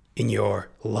in your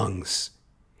lungs,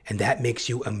 and that makes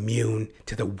you immune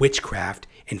to the witchcraft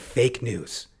and fake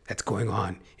news that's going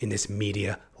on in this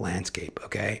media landscape,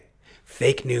 okay?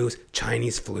 Fake news,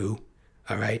 Chinese flu,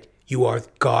 all right? You are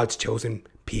God's chosen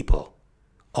people.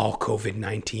 All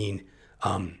COVID-19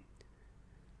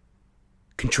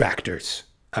 contractors,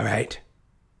 all right?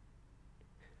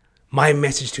 My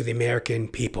message to the American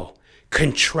people,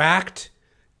 contract,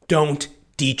 don't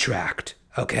detract,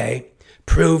 okay?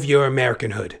 Prove your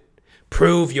Americanhood.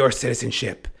 Prove your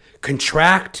citizenship.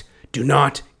 Contract, do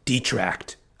not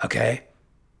detract, okay?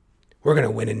 We're going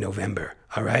to win in November,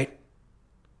 all right?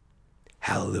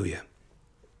 Hallelujah.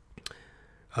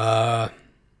 But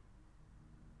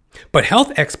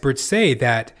health experts say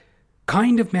that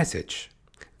kind of message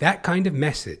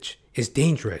is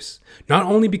dangerous, not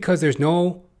only because there's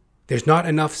not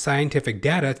enough scientific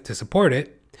data to support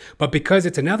it, but because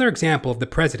it's another example of the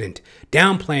president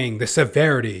downplaying the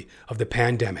severity of the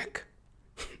pandemic.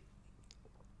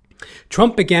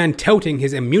 Trump began touting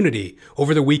his immunity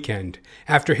over the weekend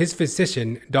after his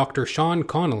physician, Dr. Sean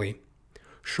Connery,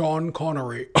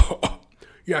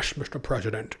 yes, Mr.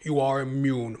 President, you are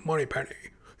immune, Moneypenny.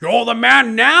 You're the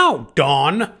man now,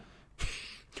 Don.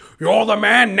 You're the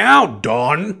man now,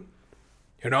 Don.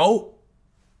 You know?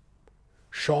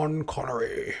 Sean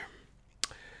Connery.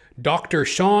 Dr.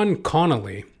 Sean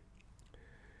Connolly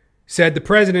said the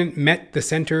president met the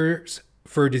Centers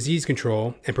for Disease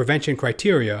Control and Prevention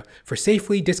criteria for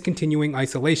safely discontinuing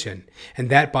isolation, and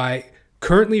that by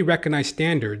currently recognized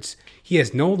standards, he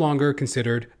is no longer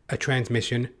considered a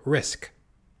transmission risk.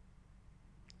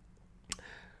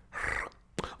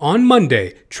 On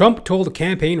Monday, Trump told a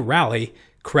campaign rally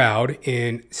crowd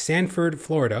in Sanford,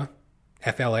 Florida,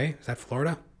 FLA, is that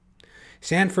Florida?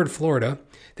 Sanford, Florida,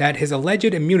 that his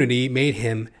alleged immunity made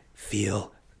him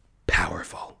feel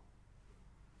powerful.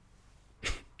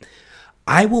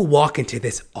 I will walk into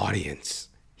this audience,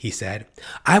 he said.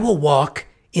 I will walk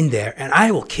in there and I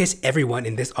will kiss everyone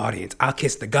in this audience. I'll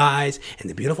kiss the guys and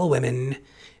the beautiful women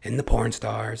and the porn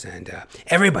stars and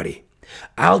everybody.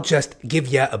 I'll just give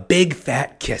you a big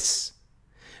fat kiss.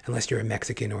 Unless you're a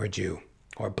Mexican or a Jew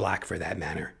or black for that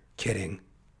matter. Kidding.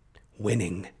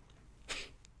 Winning.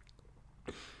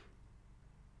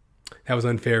 That was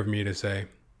unfair of me to say.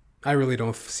 I really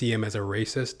don't see him as a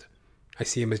racist. I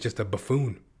see him as just a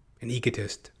buffoon, an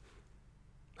egotist,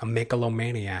 a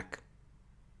megalomaniac.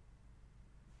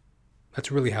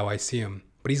 That's really how I see him.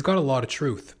 But he's got a lot of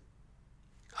truth.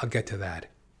 I'll get to that.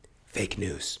 Fake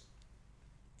news.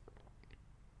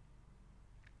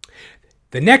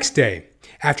 The next day,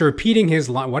 after repeating his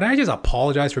line, what, I just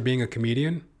apologize for being a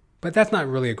comedian? But that's not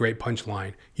really a great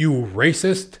punchline. You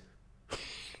racist.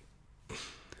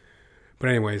 But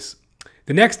anyways,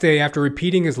 the next day, after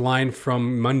repeating his line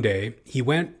from Monday, he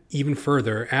went even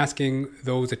further, asking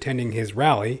those attending his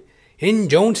rally in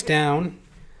Johnstown,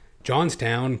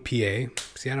 PA.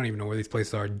 See, I don't even know where these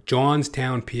places are.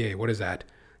 Johnstown, PA. What is that?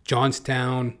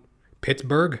 Johnstown,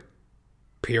 Pittsburgh?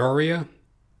 Peoria?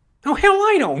 Oh, hell,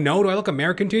 I don't know. Do I look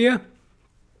American to you?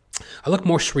 I look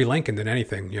more Sri Lankan than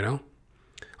anything, you know?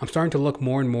 I'm starting to look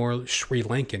more and more Sri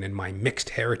Lankan in my mixed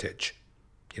heritage.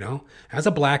 You know, as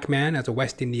a black man, as a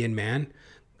West Indian man,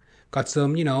 got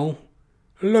some, you know,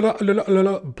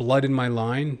 blood in my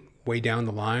line, way down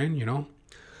the line, you know,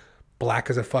 black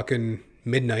as a fucking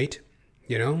midnight,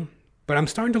 you know, but I'm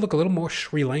starting to look a little more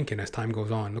Sri Lankan as time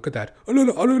goes on. Look at that.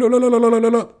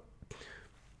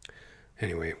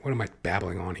 Anyway, what am I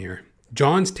babbling on here?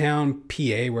 Johnstown,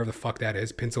 PA, wherever the fuck that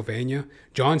is, Pennsylvania.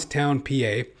 Johnstown,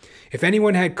 PA. If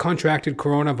anyone had contracted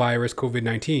coronavirus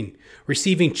COVID-19,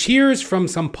 receiving cheers from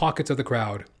some pockets of the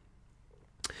crowd.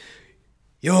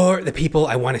 You're the people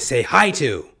I want to say hi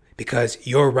to because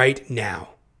you're right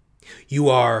now. You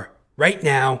are right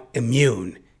now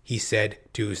immune, he said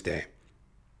Tuesday.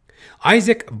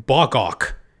 Isaac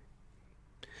Bogok,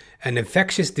 an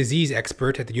infectious disease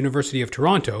expert at the University of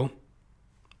Toronto.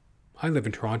 I live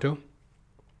in Toronto.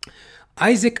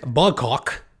 Isaac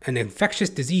Bogok, an infectious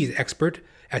disease expert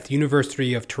at the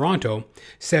University of Toronto,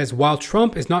 says while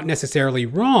Trump is not necessarily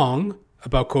wrong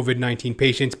about COVID-19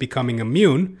 patients becoming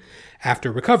immune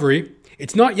after recovery,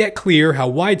 it's not yet clear how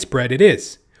widespread it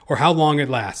is or how long it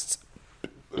lasts.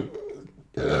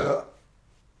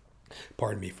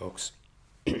 Pardon me, folks.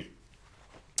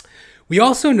 We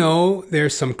also know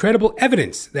there's some credible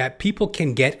evidence that people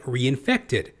can get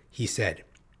reinfected, he said.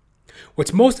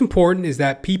 What's most important is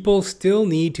that people still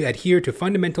need to adhere to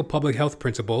fundamental public health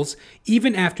principles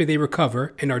even after they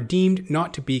recover and are deemed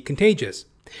not to be contagious.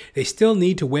 They still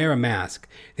need to wear a mask.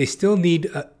 They still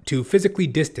need to physically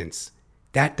distance.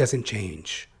 That doesn't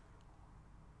change.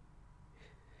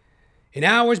 In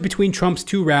hours between Trump's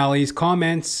two rallies,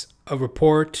 comments, a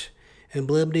report, and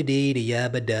blah blah dee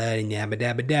yabba da and yabba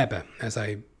dabba dabba, as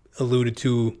I alluded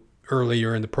to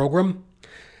earlier in the program.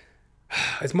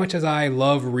 As much as I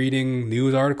love reading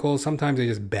news articles, sometimes they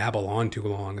just babble on too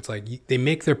long. It's like they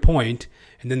make their point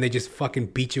and then they just fucking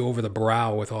beat you over the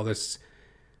brow with all this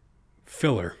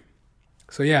filler.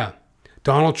 So yeah,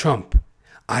 Donald Trump,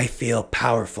 I feel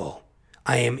powerful.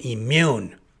 I am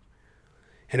immune.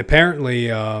 And apparently,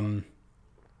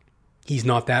 he's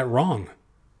not that wrong.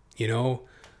 You know,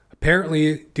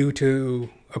 apparently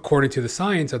according to the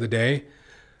science of the day,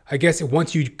 I guess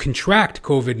once you contract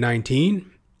COVID-19,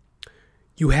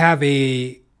 you have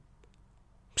a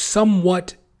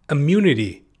somewhat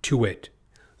immunity to it,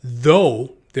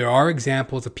 though there are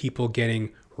examples of people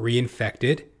getting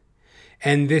reinfected,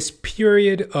 and this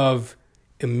period of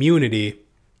immunity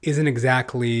isn't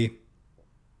exactly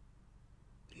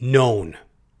known,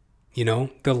 you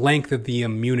know, the length of the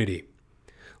immunity.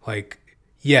 Like,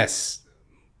 yes,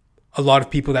 a lot of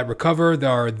people that recover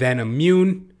are then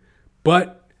immune,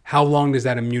 but how long does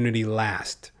that immunity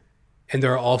last? And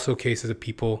there are also cases of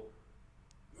people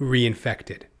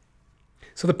reinfected.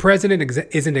 So the president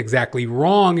isn't exactly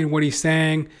wrong in what he's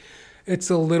saying. It's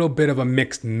a little bit of a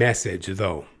mixed message,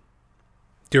 though,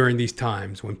 during these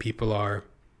times when people are,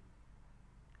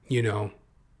 you know,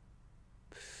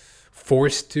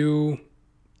 forced to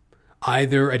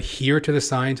either adhere to the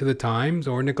science of the times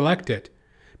or neglect it.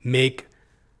 Make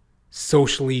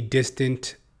socially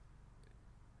distancing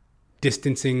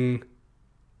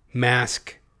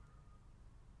mask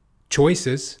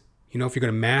choices. You know, if you're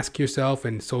going to mask yourself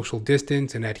and social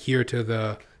distance and adhere to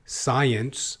the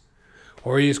science,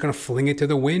 or you're just going to fling it to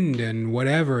the wind and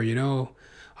whatever, you know,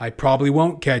 I probably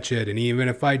won't catch it. And even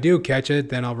if I do catch it,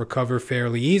 then I'll recover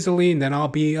fairly easily and then I'll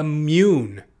be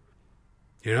immune.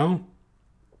 You know?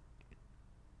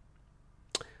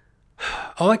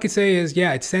 all I could say is,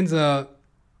 yeah, it sends a...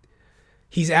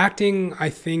 He's acting,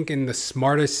 I think, in the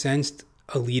smartest sense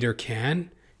a leader can.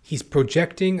 He's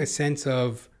projecting a sense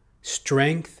of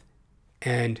strength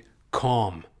and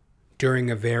calm during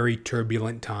a very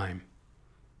turbulent time.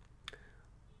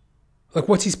 Like,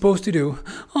 what's he supposed to do?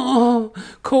 Oh,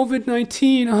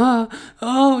 COVID-19.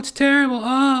 Oh, it's terrible.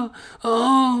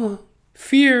 Oh,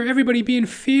 fear. Everybody be in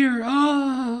fear.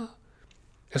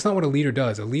 That's not what a leader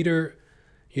does. A leader,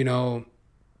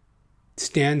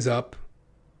 stands up,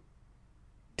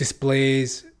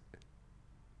 displays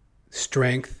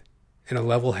strength and a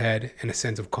level head and a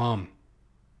sense of calm.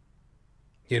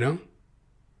 But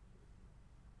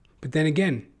then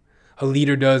again, a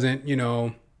leader doesn't,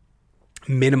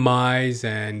 minimize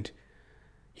and,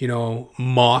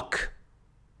 mock,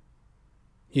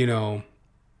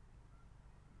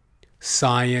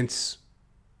 science,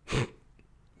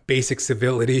 basic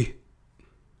civility,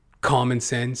 common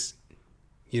sense,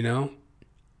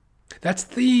 That's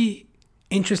the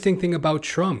interesting thing about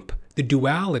Trump, the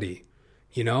duality,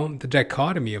 the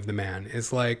dichotomy of the man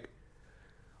is like,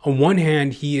 on one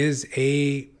hand, he is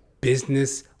a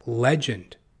business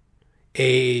legend,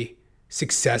 a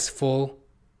successful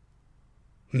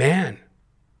man,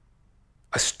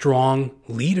 a strong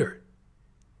leader,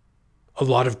 a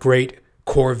lot of great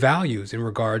core values in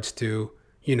regards to,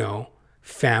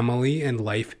 family and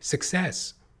life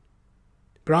success.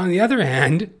 But on the other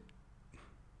hand,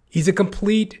 he's a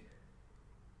complete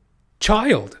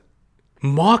child,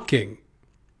 mocking,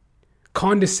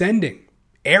 condescending,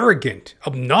 arrogant,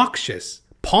 obnoxious,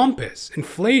 pompous,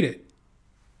 inflated,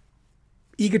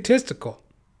 egotistical.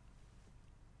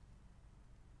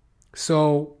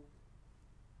 So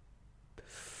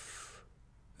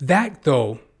that,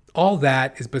 though, all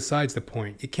that is besides the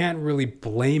point. You can't really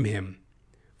blame him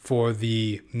for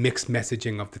the mixed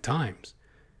messaging of the times.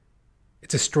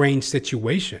 It's a strange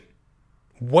situation.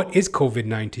 What is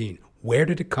COVID-19? Where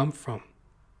did it come from?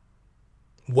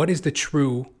 What is the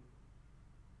true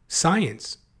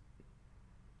science?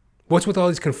 What's with all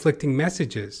these conflicting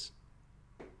messages?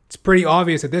 It's pretty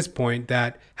obvious at this point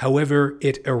that however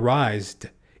it arised,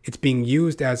 it's being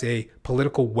used as a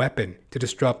political weapon to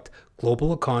disrupt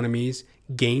global economies,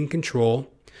 gain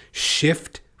control,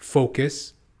 shift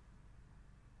focus.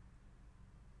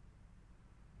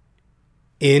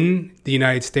 In the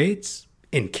United States,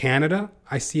 in Canada,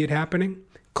 I see it happening.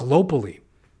 Globally,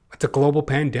 it's a global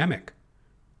pandemic.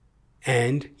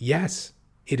 And yes,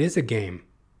 it is a game.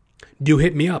 Do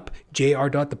hit me up,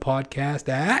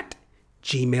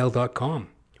 jr.thepodcast@gmail.com.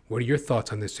 What are your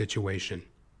thoughts on this situation?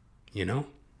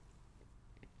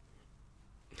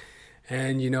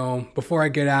 And, before I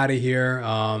get out of here,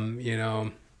 I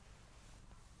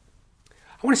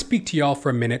want to speak to y'all for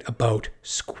a minute about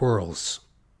squirrels.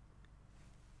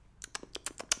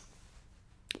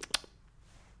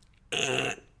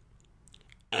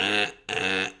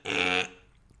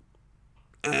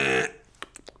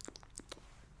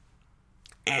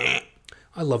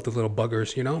 I love the little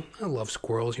buggers, I love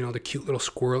squirrels, the cute little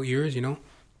squirrel ears, With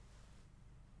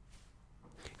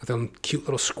them cute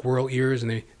little squirrel ears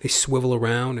and they swivel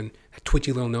around and that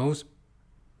twitchy little nose.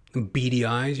 Them beady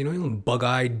eyes, little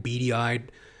bug-eyed,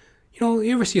 beady-eyed. You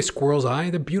ever see a squirrel's eye?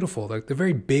 They're beautiful. They're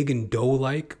very big and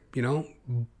doe-like,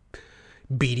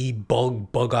 beady,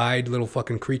 bug-eyed little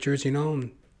fucking creatures, They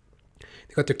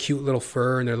got their cute little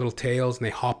fur and their little tails and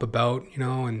they hop about,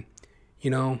 and,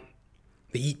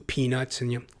 they eat peanuts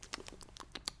and,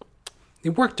 they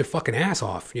work their fucking ass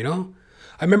off, I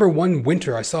remember one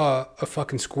winter I saw a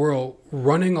fucking squirrel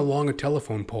running along a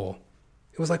telephone pole.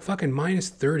 It was like fucking minus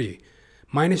 30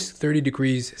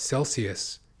 degrees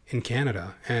Celsius in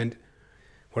Canada, and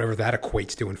whatever that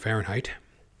equates to in Fahrenheit.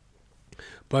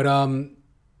 But I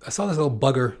saw this little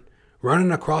bugger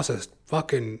running across a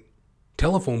fucking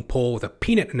telephone pole with a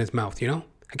peanut in his mouth, I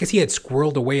guess he had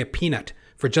squirreled away a peanut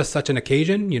for just such an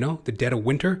occasion, the dead of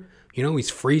winter.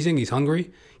 He's freezing, he's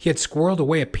hungry. He had squirreled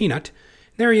away a peanut.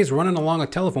 There he is running along a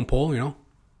telephone pole,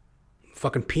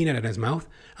 fucking peanut in his mouth.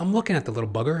 I'm looking at the little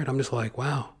bugger and I'm just like,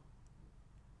 wow.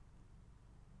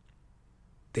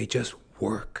 They just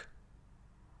work.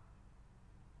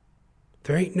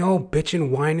 There ain't no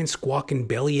bitching, whining, squawking,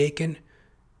 belly aching,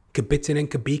 kibitzing and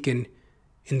kabeaking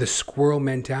in the squirrel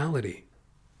mentality.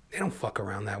 They don't fuck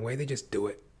around that way. They just do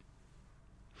it.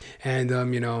 And, I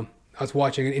was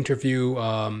watching an interview,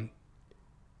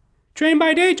 Train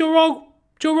by day, Joe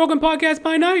Rogan podcast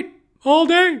by night, all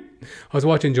day. I was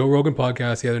watching Joe Rogan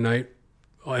podcast the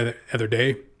other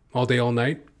day, all day, all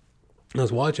night. I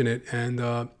was watching it,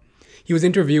 and he was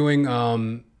interviewing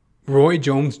Roy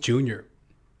Jones Jr.,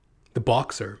 the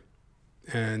boxer.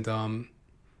 And,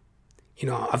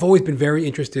 I've always been very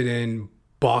interested in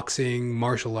boxing,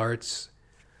 martial arts.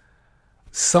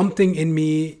 Something in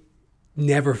me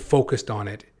never focused on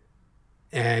it.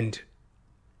 And,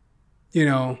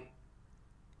 in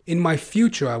my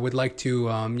future, I would like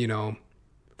to,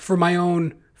 for my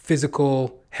own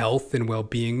physical health and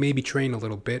well-being, maybe train a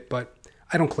little bit, but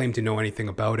I don't claim to know anything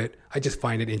about it. I just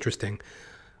find it interesting.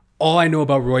 All I know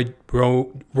about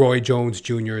Roy Jones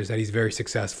Jr. is that he's very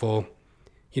successful,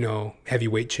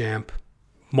 heavyweight champ,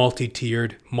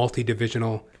 multi-tiered,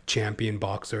 multi-divisional champion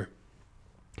boxer.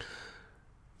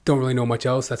 Don't really know much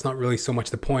else. That's not really so much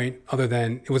the point, other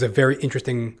than it was a very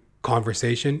interesting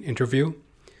interview.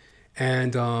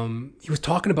 And he was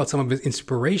talking about some of his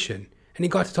inspiration, and he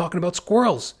got to talking about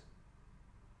squirrels.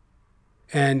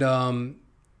 And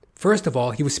first of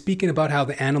all, he was speaking about how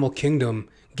the animal kingdom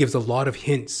gives a lot of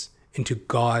hints into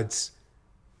God's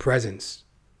presence,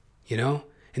 and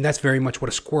that's very much what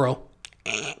a squirrel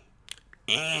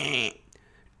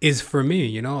is for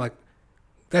me, like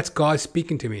that's God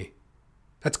speaking to me.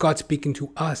 That's God speaking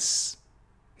to us.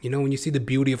 When you see the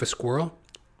beauty of a squirrel,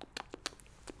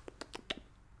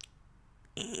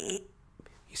 you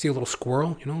see a little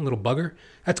squirrel, a little bugger,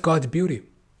 that's God's beauty.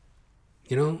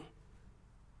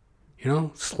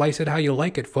 Slice it how you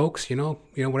like it, folks.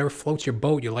 Whatever floats your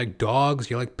boat. You like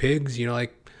dogs, you like pigs, you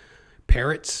like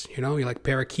parrots, you like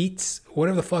parakeets,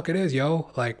 whatever the fuck it is,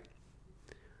 like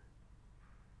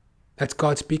that's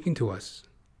God speaking to us.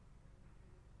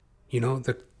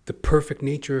 The perfect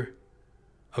nature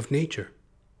of nature.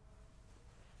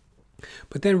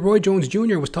 But then Roy Jones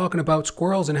Jr. was talking about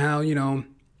squirrels and how, I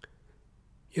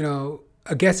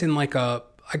guess in like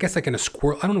in a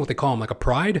squirrel, I don't know what they call them, like a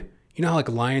pride. You know how like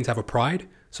lions have a pride?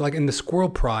 So like in the squirrel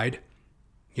pride,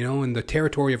 in the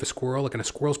territory of a squirrel, like in a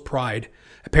squirrel's pride,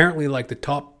 apparently like the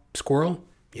top squirrel,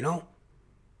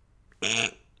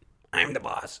 I'm the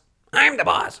boss. Like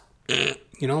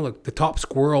the top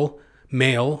squirrel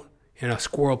male in a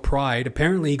squirrel pride,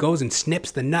 apparently he goes and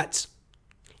snips the nuts.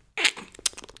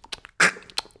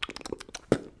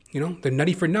 They're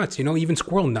nutty for nuts, even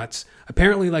squirrel nuts.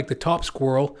 Apparently like the top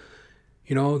squirrel,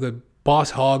 the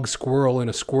boss hog squirrel in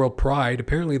a squirrel pride,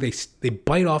 apparently they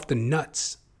bite off the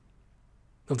nuts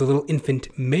of the little infant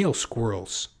male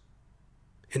squirrels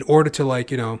in order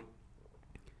to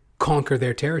conquer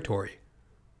their territory.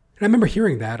 And I remember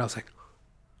hearing that. I was like,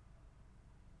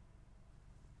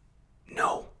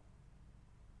 no.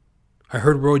 I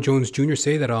heard Roy Jones Jr.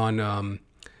 say that on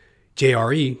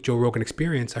JRE, Joe Rogan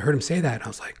Experience. I heard him say that. And I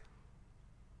was like,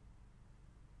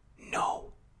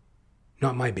 no,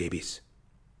 not my babies.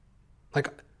 Like,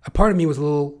 a part of me was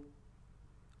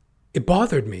it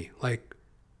bothered me. Like,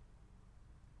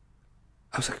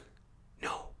 I was like,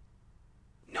 no.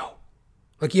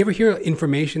 Like, you ever hear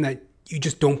information that you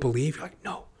just don't believe? You're like,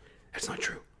 no, that's not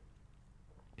true.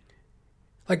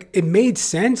 Like, it made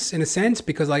sense in a sense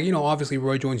because, obviously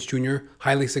Roy Jones Jr.,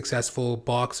 highly successful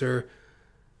boxer,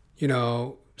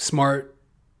 smart,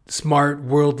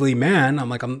 worldly man. I'm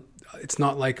like, it's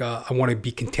not like I want to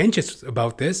be contentious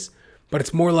about this, but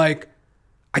it's more like,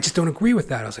 I just don't agree with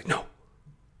that. I was like, no,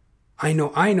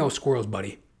 I know squirrels,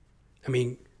 buddy. I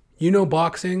mean,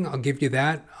 boxing, I'll give you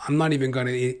that. I'm not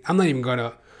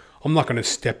gonna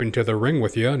step into the ring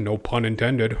with you. No pun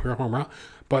intended.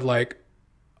 But like,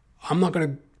 I'm not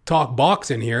going to talk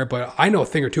boxing here, but I know a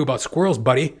thing or two about squirrels,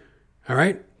 buddy. All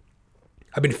right?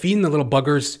 I've been feeding the little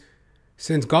buggers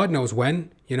since God knows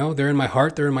when. They're in my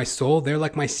heart. They're in my soul. They're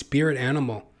like my spirit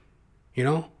animal.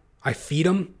 I feed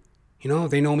them.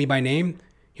 They know me by name.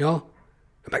 I'm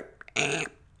like,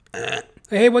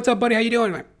 hey, what's up, buddy? How you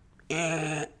doing? I'm like,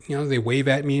 they wave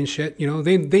at me and shit.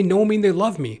 They know me and they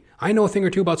love me. I know a thing or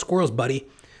two about squirrels, buddy.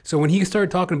 So when he started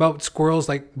talking about squirrels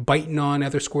like biting on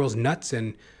other squirrels' nuts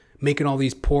and making all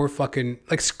these poor fucking,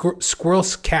 like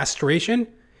squirrels castration, it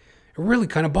really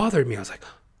kind of bothered me. I was like,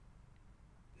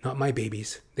 not my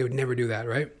babies. They would never do that,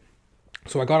 right?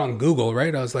 So I got on Google,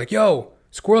 right? I was like, yo,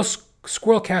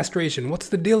 squirrel castration. What's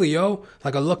the deal, yo?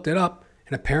 Like I looked it up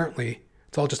and apparently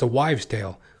it's all just a wives'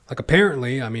 tale. Like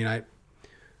apparently, I mean, I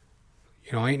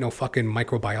ain't no fucking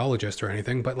microbiologist or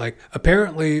anything, but like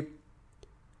apparently,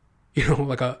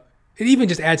 like it even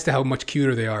just adds to how much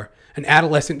cuter they are. An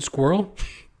adolescent squirrel,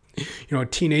 a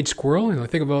teenage squirrel.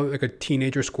 Think about like a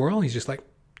teenager squirrel. He's just like,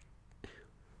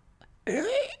 he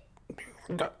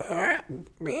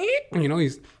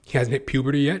hasn't hit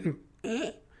puberty yet.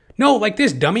 No, like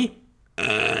this, dummy.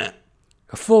 A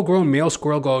full-grown male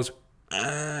squirrel goes.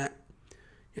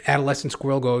 Adolescent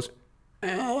squirrel goes.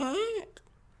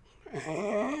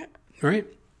 Right?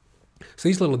 So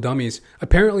these little dummies,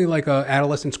 apparently like a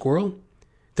adolescent squirrel,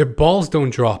 their balls don't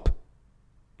drop.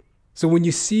 So when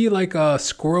you see like a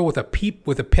squirrel with a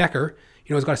pecker,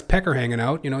 he's got his pecker hanging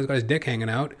out, he's got his dick hanging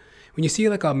out. When you see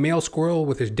like a male squirrel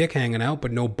with his dick hanging out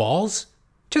but no balls,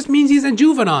 just means he's a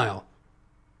juvenile.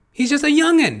 He's just a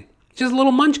youngin'. He's just a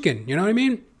little munchkin, you know what I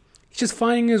mean? He's just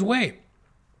finding his way.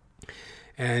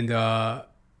 And I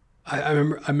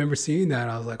remember seeing that.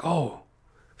 I was like, oh,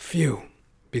 phew.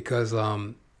 Because,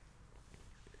 I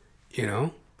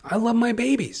love my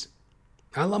babies.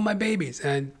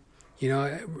 And,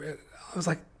 I was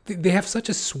like, they have such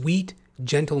a sweet,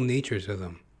 gentle nature to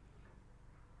them.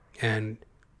 And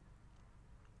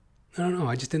I don't know.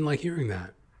 I just didn't like hearing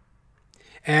that.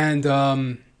 And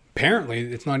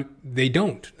apparently, they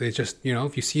don't. They just,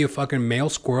 if you see a fucking male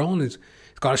squirrel and it's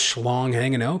got a schlong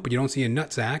hanging out, but you don't see a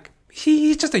nutsack,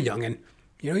 he's just a youngin'.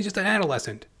 He's just an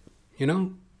adolescent,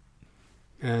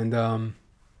 And I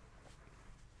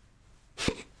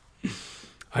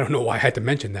don't know why I had to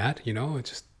mention that, It's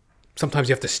just sometimes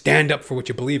you have to stand up for what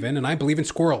you believe in, and I believe in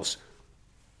squirrels.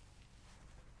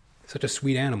 Such a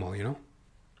sweet animal,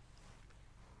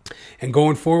 And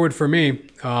going forward for me,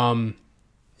 of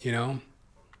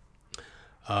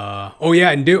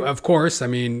course,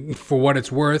 for what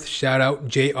it's worth, shout out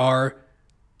JRE,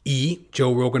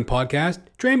 Joe Rogan Podcast.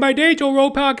 Train by day, Joe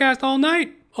Rogan Podcast all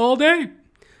night, all day.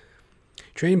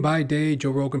 Train by day,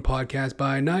 Joe Rogan Podcast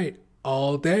by night,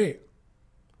 all day.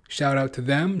 Shout out to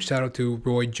them. Shout out to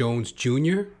Roy Jones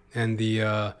Jr. and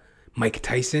the Mike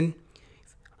Tyson.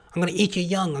 I'm going to eat you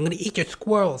young. I'm going to eat your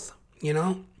squirrels,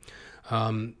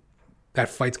 That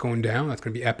fight's going down. That's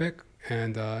going to be epic.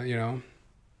 And,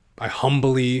 I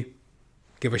humbly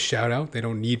give a shout out. They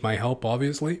don't need my help,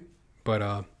 obviously. But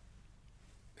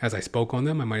as I spoke on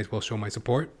them, I might as well show my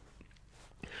support.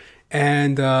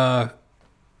 And,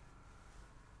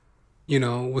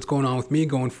 what's going on with me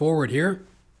going forward here?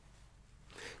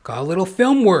 Got a little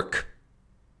film work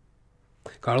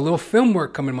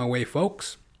coming my way,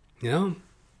 folks.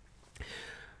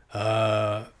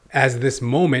 As this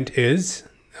moment is,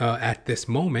 at this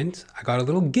moment, I got a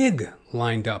little gig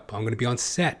lined up. I'm going to be on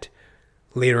set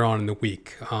later on in the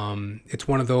week. It's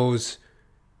one of those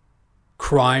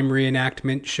crime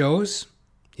reenactment shows.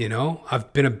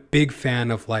 I've been a big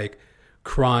fan of like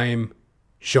crime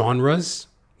genres,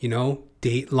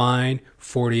 Dateline,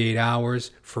 48 Hours,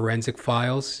 Forensic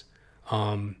Files.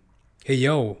 Hey,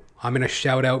 yo, I'm in a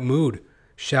shout out mood.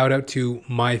 Shout out to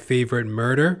My Favorite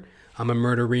Murder. I'm a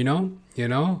murderino,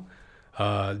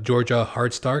 Georgia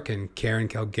Hardstark and Karen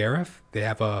Kilgariff. They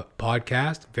have a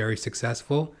podcast, very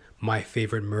successful, My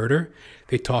Favorite Murder.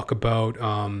 They talk about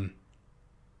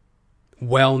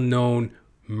well-known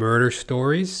murder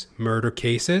stories, murder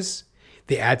cases.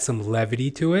 They add some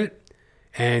levity to it,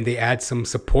 and they add some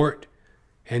support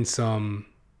and some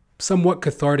somewhat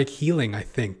cathartic healing, I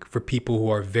think, for people who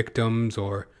are victims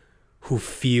or who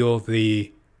feel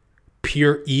the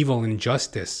pure evil and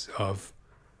injustice of,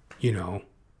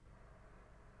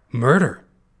 murder.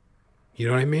 You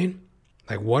know what I mean?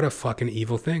 Like, what a fucking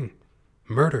evil thing.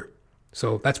 Murder.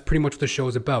 So that's pretty much what the show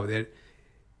is about.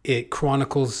 It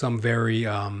chronicles some very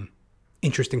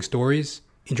interesting stories,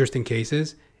 interesting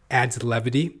cases, adds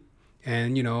levity,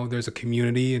 and, there's a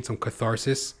community and some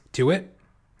catharsis to it.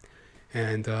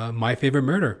 And My Favorite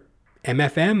Murder.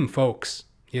 MFM, folks.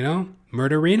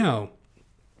 Murderino.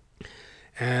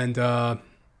 And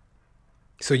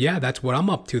so, yeah, that's what I'm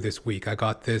up to this week. I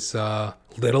got this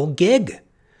little gig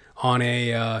on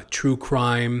a true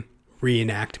crime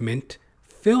reenactment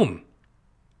film.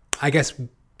 I guess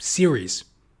series.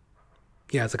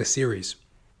 Yeah, it's like a series.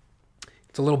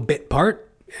 It's a little bit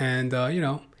part. And,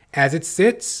 as it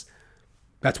sits,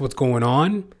 that's what's going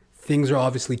on. Things are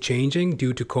obviously changing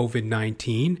due to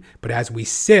COVID-19. But as we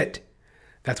sit,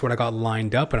 that's what I got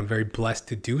lined up. And I'm very blessed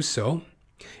to do so.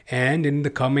 And in the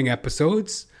coming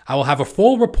episodes, I will have a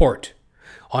full report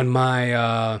on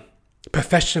my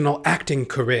professional acting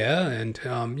career and,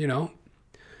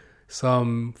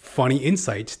 some funny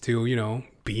insights to,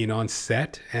 being on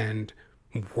set and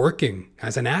working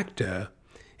as an actor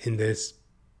in this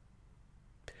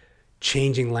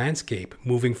changing landscape,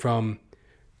 moving from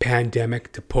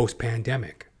pandemic to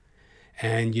post-pandemic.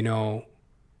 And, you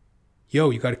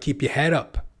got to keep your head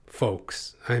up,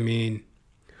 folks.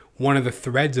 One of the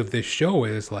threads of this show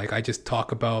is like, I just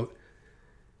talk about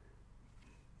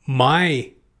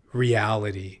my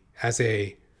reality as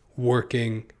a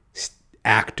working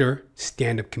actor,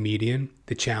 stand-up comedian,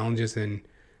 the challenges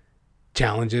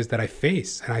that I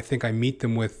face. And I think I meet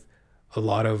them with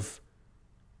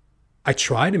I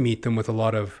try to meet them with a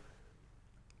lot of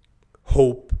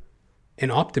hope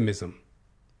and optimism,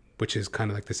 which is kind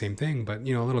of like the same thing, but,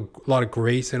 a lot of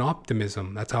grace and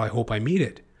optimism. That's how I hope I meet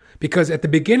it. Because at the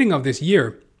beginning of this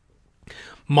year,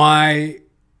 And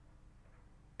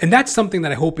that's something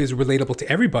that I hope is relatable to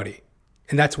everybody.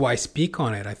 And that's why I speak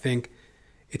on it. I think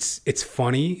it's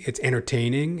funny, it's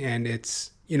entertaining, and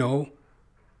it's,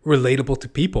 relatable to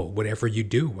people, whatever you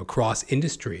do across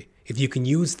industry. If you can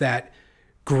use that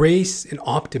grace and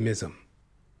optimism,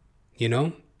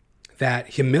 that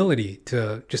humility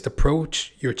to just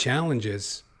approach your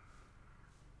challenges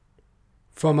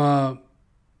from a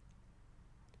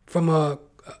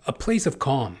place of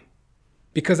calm.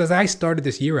 Because as I started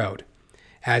this year out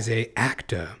as a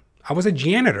actor, I was a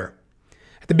janitor.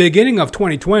 At the beginning of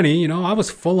 2020, I was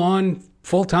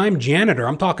full-time janitor.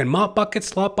 I'm talking mop buckets,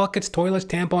 slop buckets, toilets,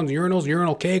 tampons, urinals,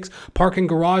 urinal cakes, parking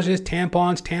garages,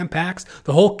 tampons, Tampax,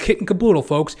 the whole kit and caboodle,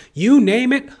 folks. You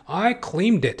name it, I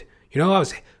cleaned it. I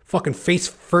was fucking face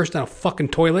first on a fucking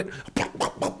toilet.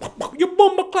 Your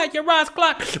bumper clack, your ass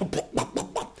clack.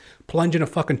 Plunge in a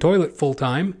fucking toilet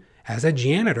full-time as a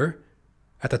janitor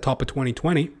at the top of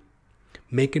 2020,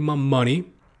 making my money,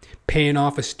 paying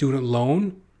off a student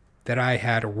loan that I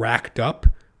had racked up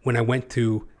when I went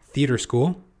to theater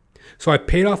school. So I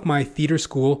paid off my theater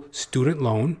school student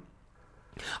loan.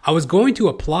 I was going to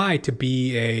apply to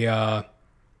be I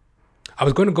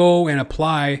was going to go and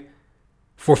apply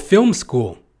for film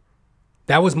school.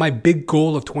 That was my big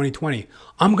goal of 2020.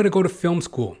 I'm going to go to film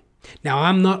school. Now,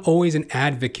 I'm not always an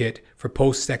advocate for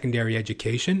post-secondary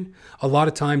education. A lot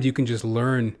of times you can just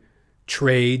learn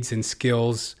trades and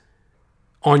skills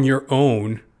on your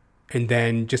own and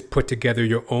then just put together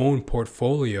your own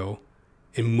portfolio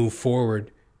and move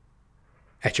forward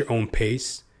at your own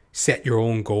pace, set your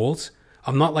own goals.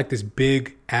 I'm not like this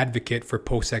big advocate for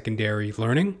post-secondary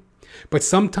learning, but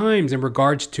sometimes in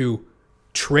regards to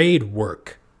trade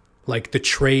work, like the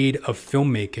trade of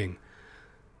filmmaking,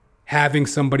 having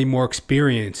somebody more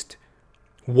experienced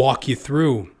walk you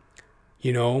through,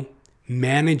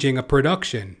 managing a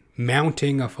production,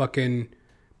 mounting a fucking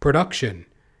production,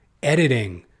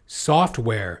 editing,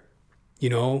 software,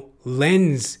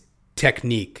 lens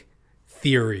technique,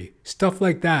 theory, stuff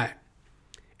like that.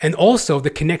 And also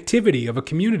the connectivity of a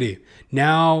community.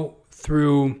 Now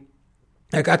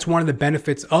that's one of the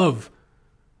benefits of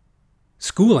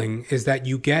schooling, is that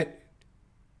you get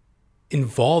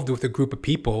involved with a group of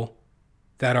people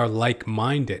that are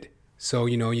like-minded. So,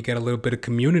 you get a little bit of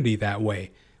community that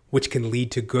way, which can lead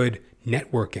to good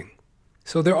networking.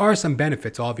 So there are some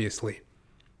benefits, obviously.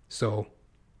 So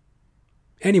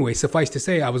anyway, suffice to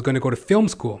say, I was going to go to film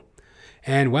school.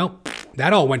 And well,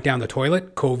 that all went down the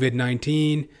toilet.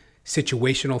 COVID-19,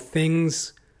 situational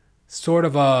things, sort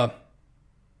of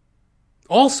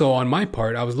also on my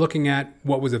part, I was looking at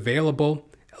what was available.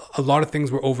 A lot of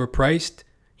things were overpriced,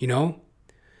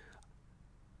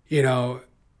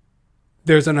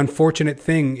 there's an unfortunate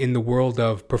thing in the world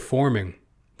of performing.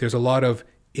 There's a lot of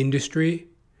industry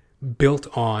built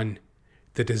on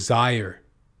the desire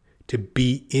to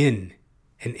be in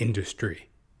an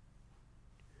industry.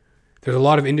 There's a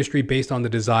lot of industry based on the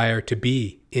desire to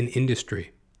be in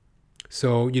industry.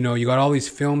 So, you got all these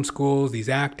film schools, these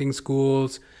acting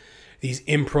schools, these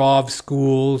improv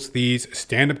schools, these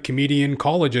stand-up comedian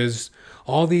colleges,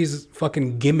 all these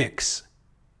fucking gimmicks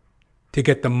to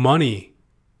get the money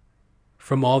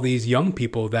from all these young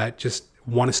people that just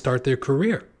want to start their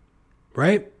career,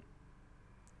 right?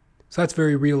 So that's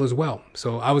very real as well.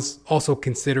 So I was also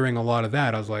considering a lot of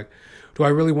that. I was like, do I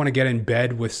really want to get in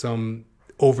bed with some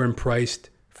overpriced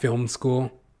film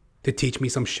school to teach me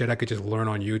some shit I could just learn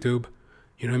on YouTube?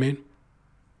 You know what I mean?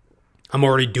 I'm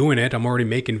already doing it. I'm already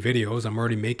making videos. I'm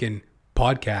already making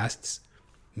podcasts.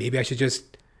 Maybe I should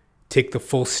just take the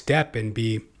full step and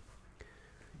be,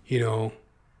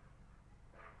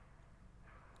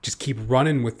 just keep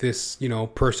running with this,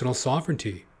 personal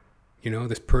sovereignty,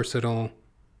 this personal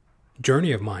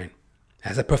journey of mine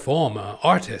as a performer,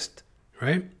 artist,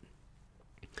 right?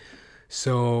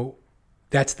 So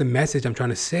that's the message I'm trying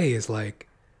to say, is like,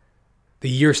 the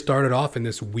year started off in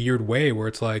this weird way where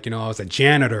it's like, I was a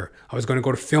janitor. I was going to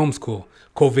go to film school.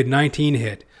 COVID-19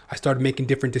 hit. I started making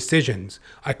different decisions.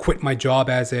 I quit my job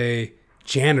as a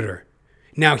janitor.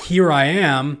 Now here I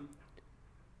am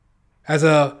as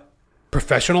a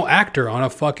professional actor on a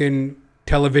fucking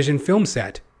television film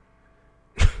set.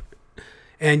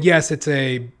 And yes, it's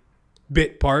a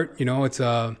bit part, it's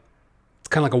kind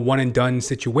of like a one and done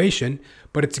situation,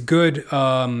 but it's good.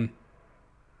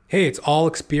 Hey, it's all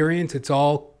experience. It's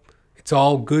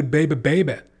all good,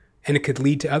 baby. And it could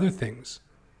lead to other things.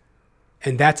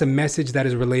 And that's a message that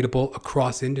is relatable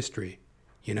across industry,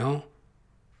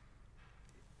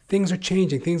 Things are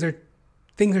changing. Things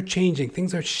are changing.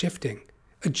 Things are shifting.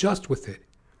 Adjust with it.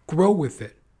 Grow with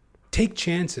it. Take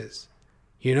chances,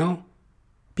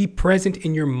 Be present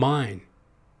in your mind.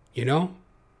 You know?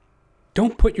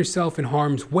 Don't put yourself in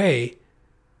harm's way,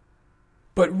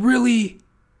 but really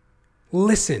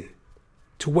listen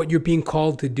to what you're being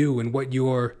called to do and what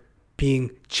you're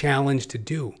being challenged to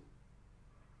do.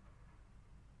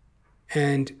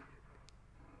 And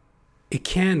it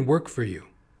can work for you.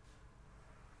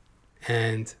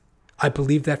 And I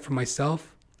believe that for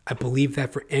myself. I believe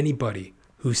that for anybody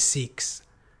who seeks.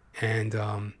 And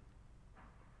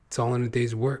it's all in a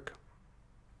day's work.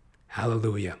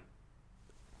 Hallelujah.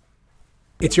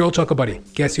 It's your old chuckle buddy.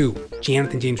 Guess who?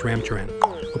 Jonathan James Ramcharan,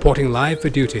 reporting live for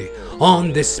duty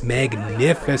on this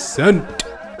magnificent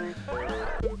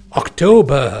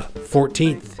October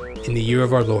 14th in the year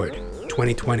of our Lord,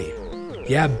 2020.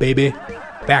 Yeah, baby.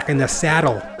 Back in the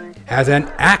saddle as an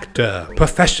actor,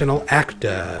 professional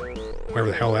actor. Whatever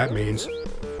the hell that means.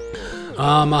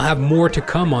 I'll have more to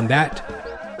come on that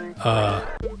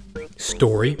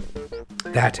story,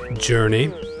 that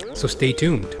journey. So stay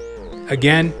tuned.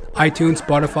 Again, iTunes,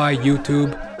 Spotify,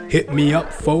 YouTube. Hit me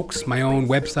up, folks. My own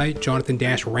website,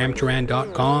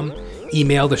 jonathan-ramcharan.com.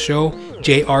 Email the show,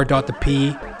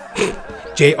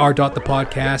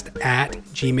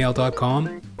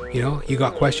 jr.thepodcast@gmail.com. You know, you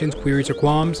got questions, queries, or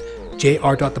qualms,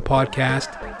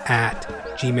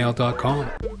 jr.thepodcast@gmail.com.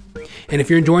 And if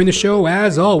you're enjoying the show,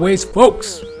 as always,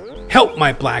 folks, help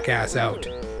my black ass out.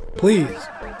 Please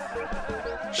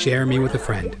share me with a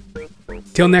friend.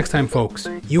 Till next time, folks,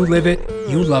 you live it,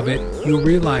 you love it, you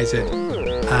realize it.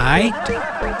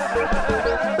 Aight?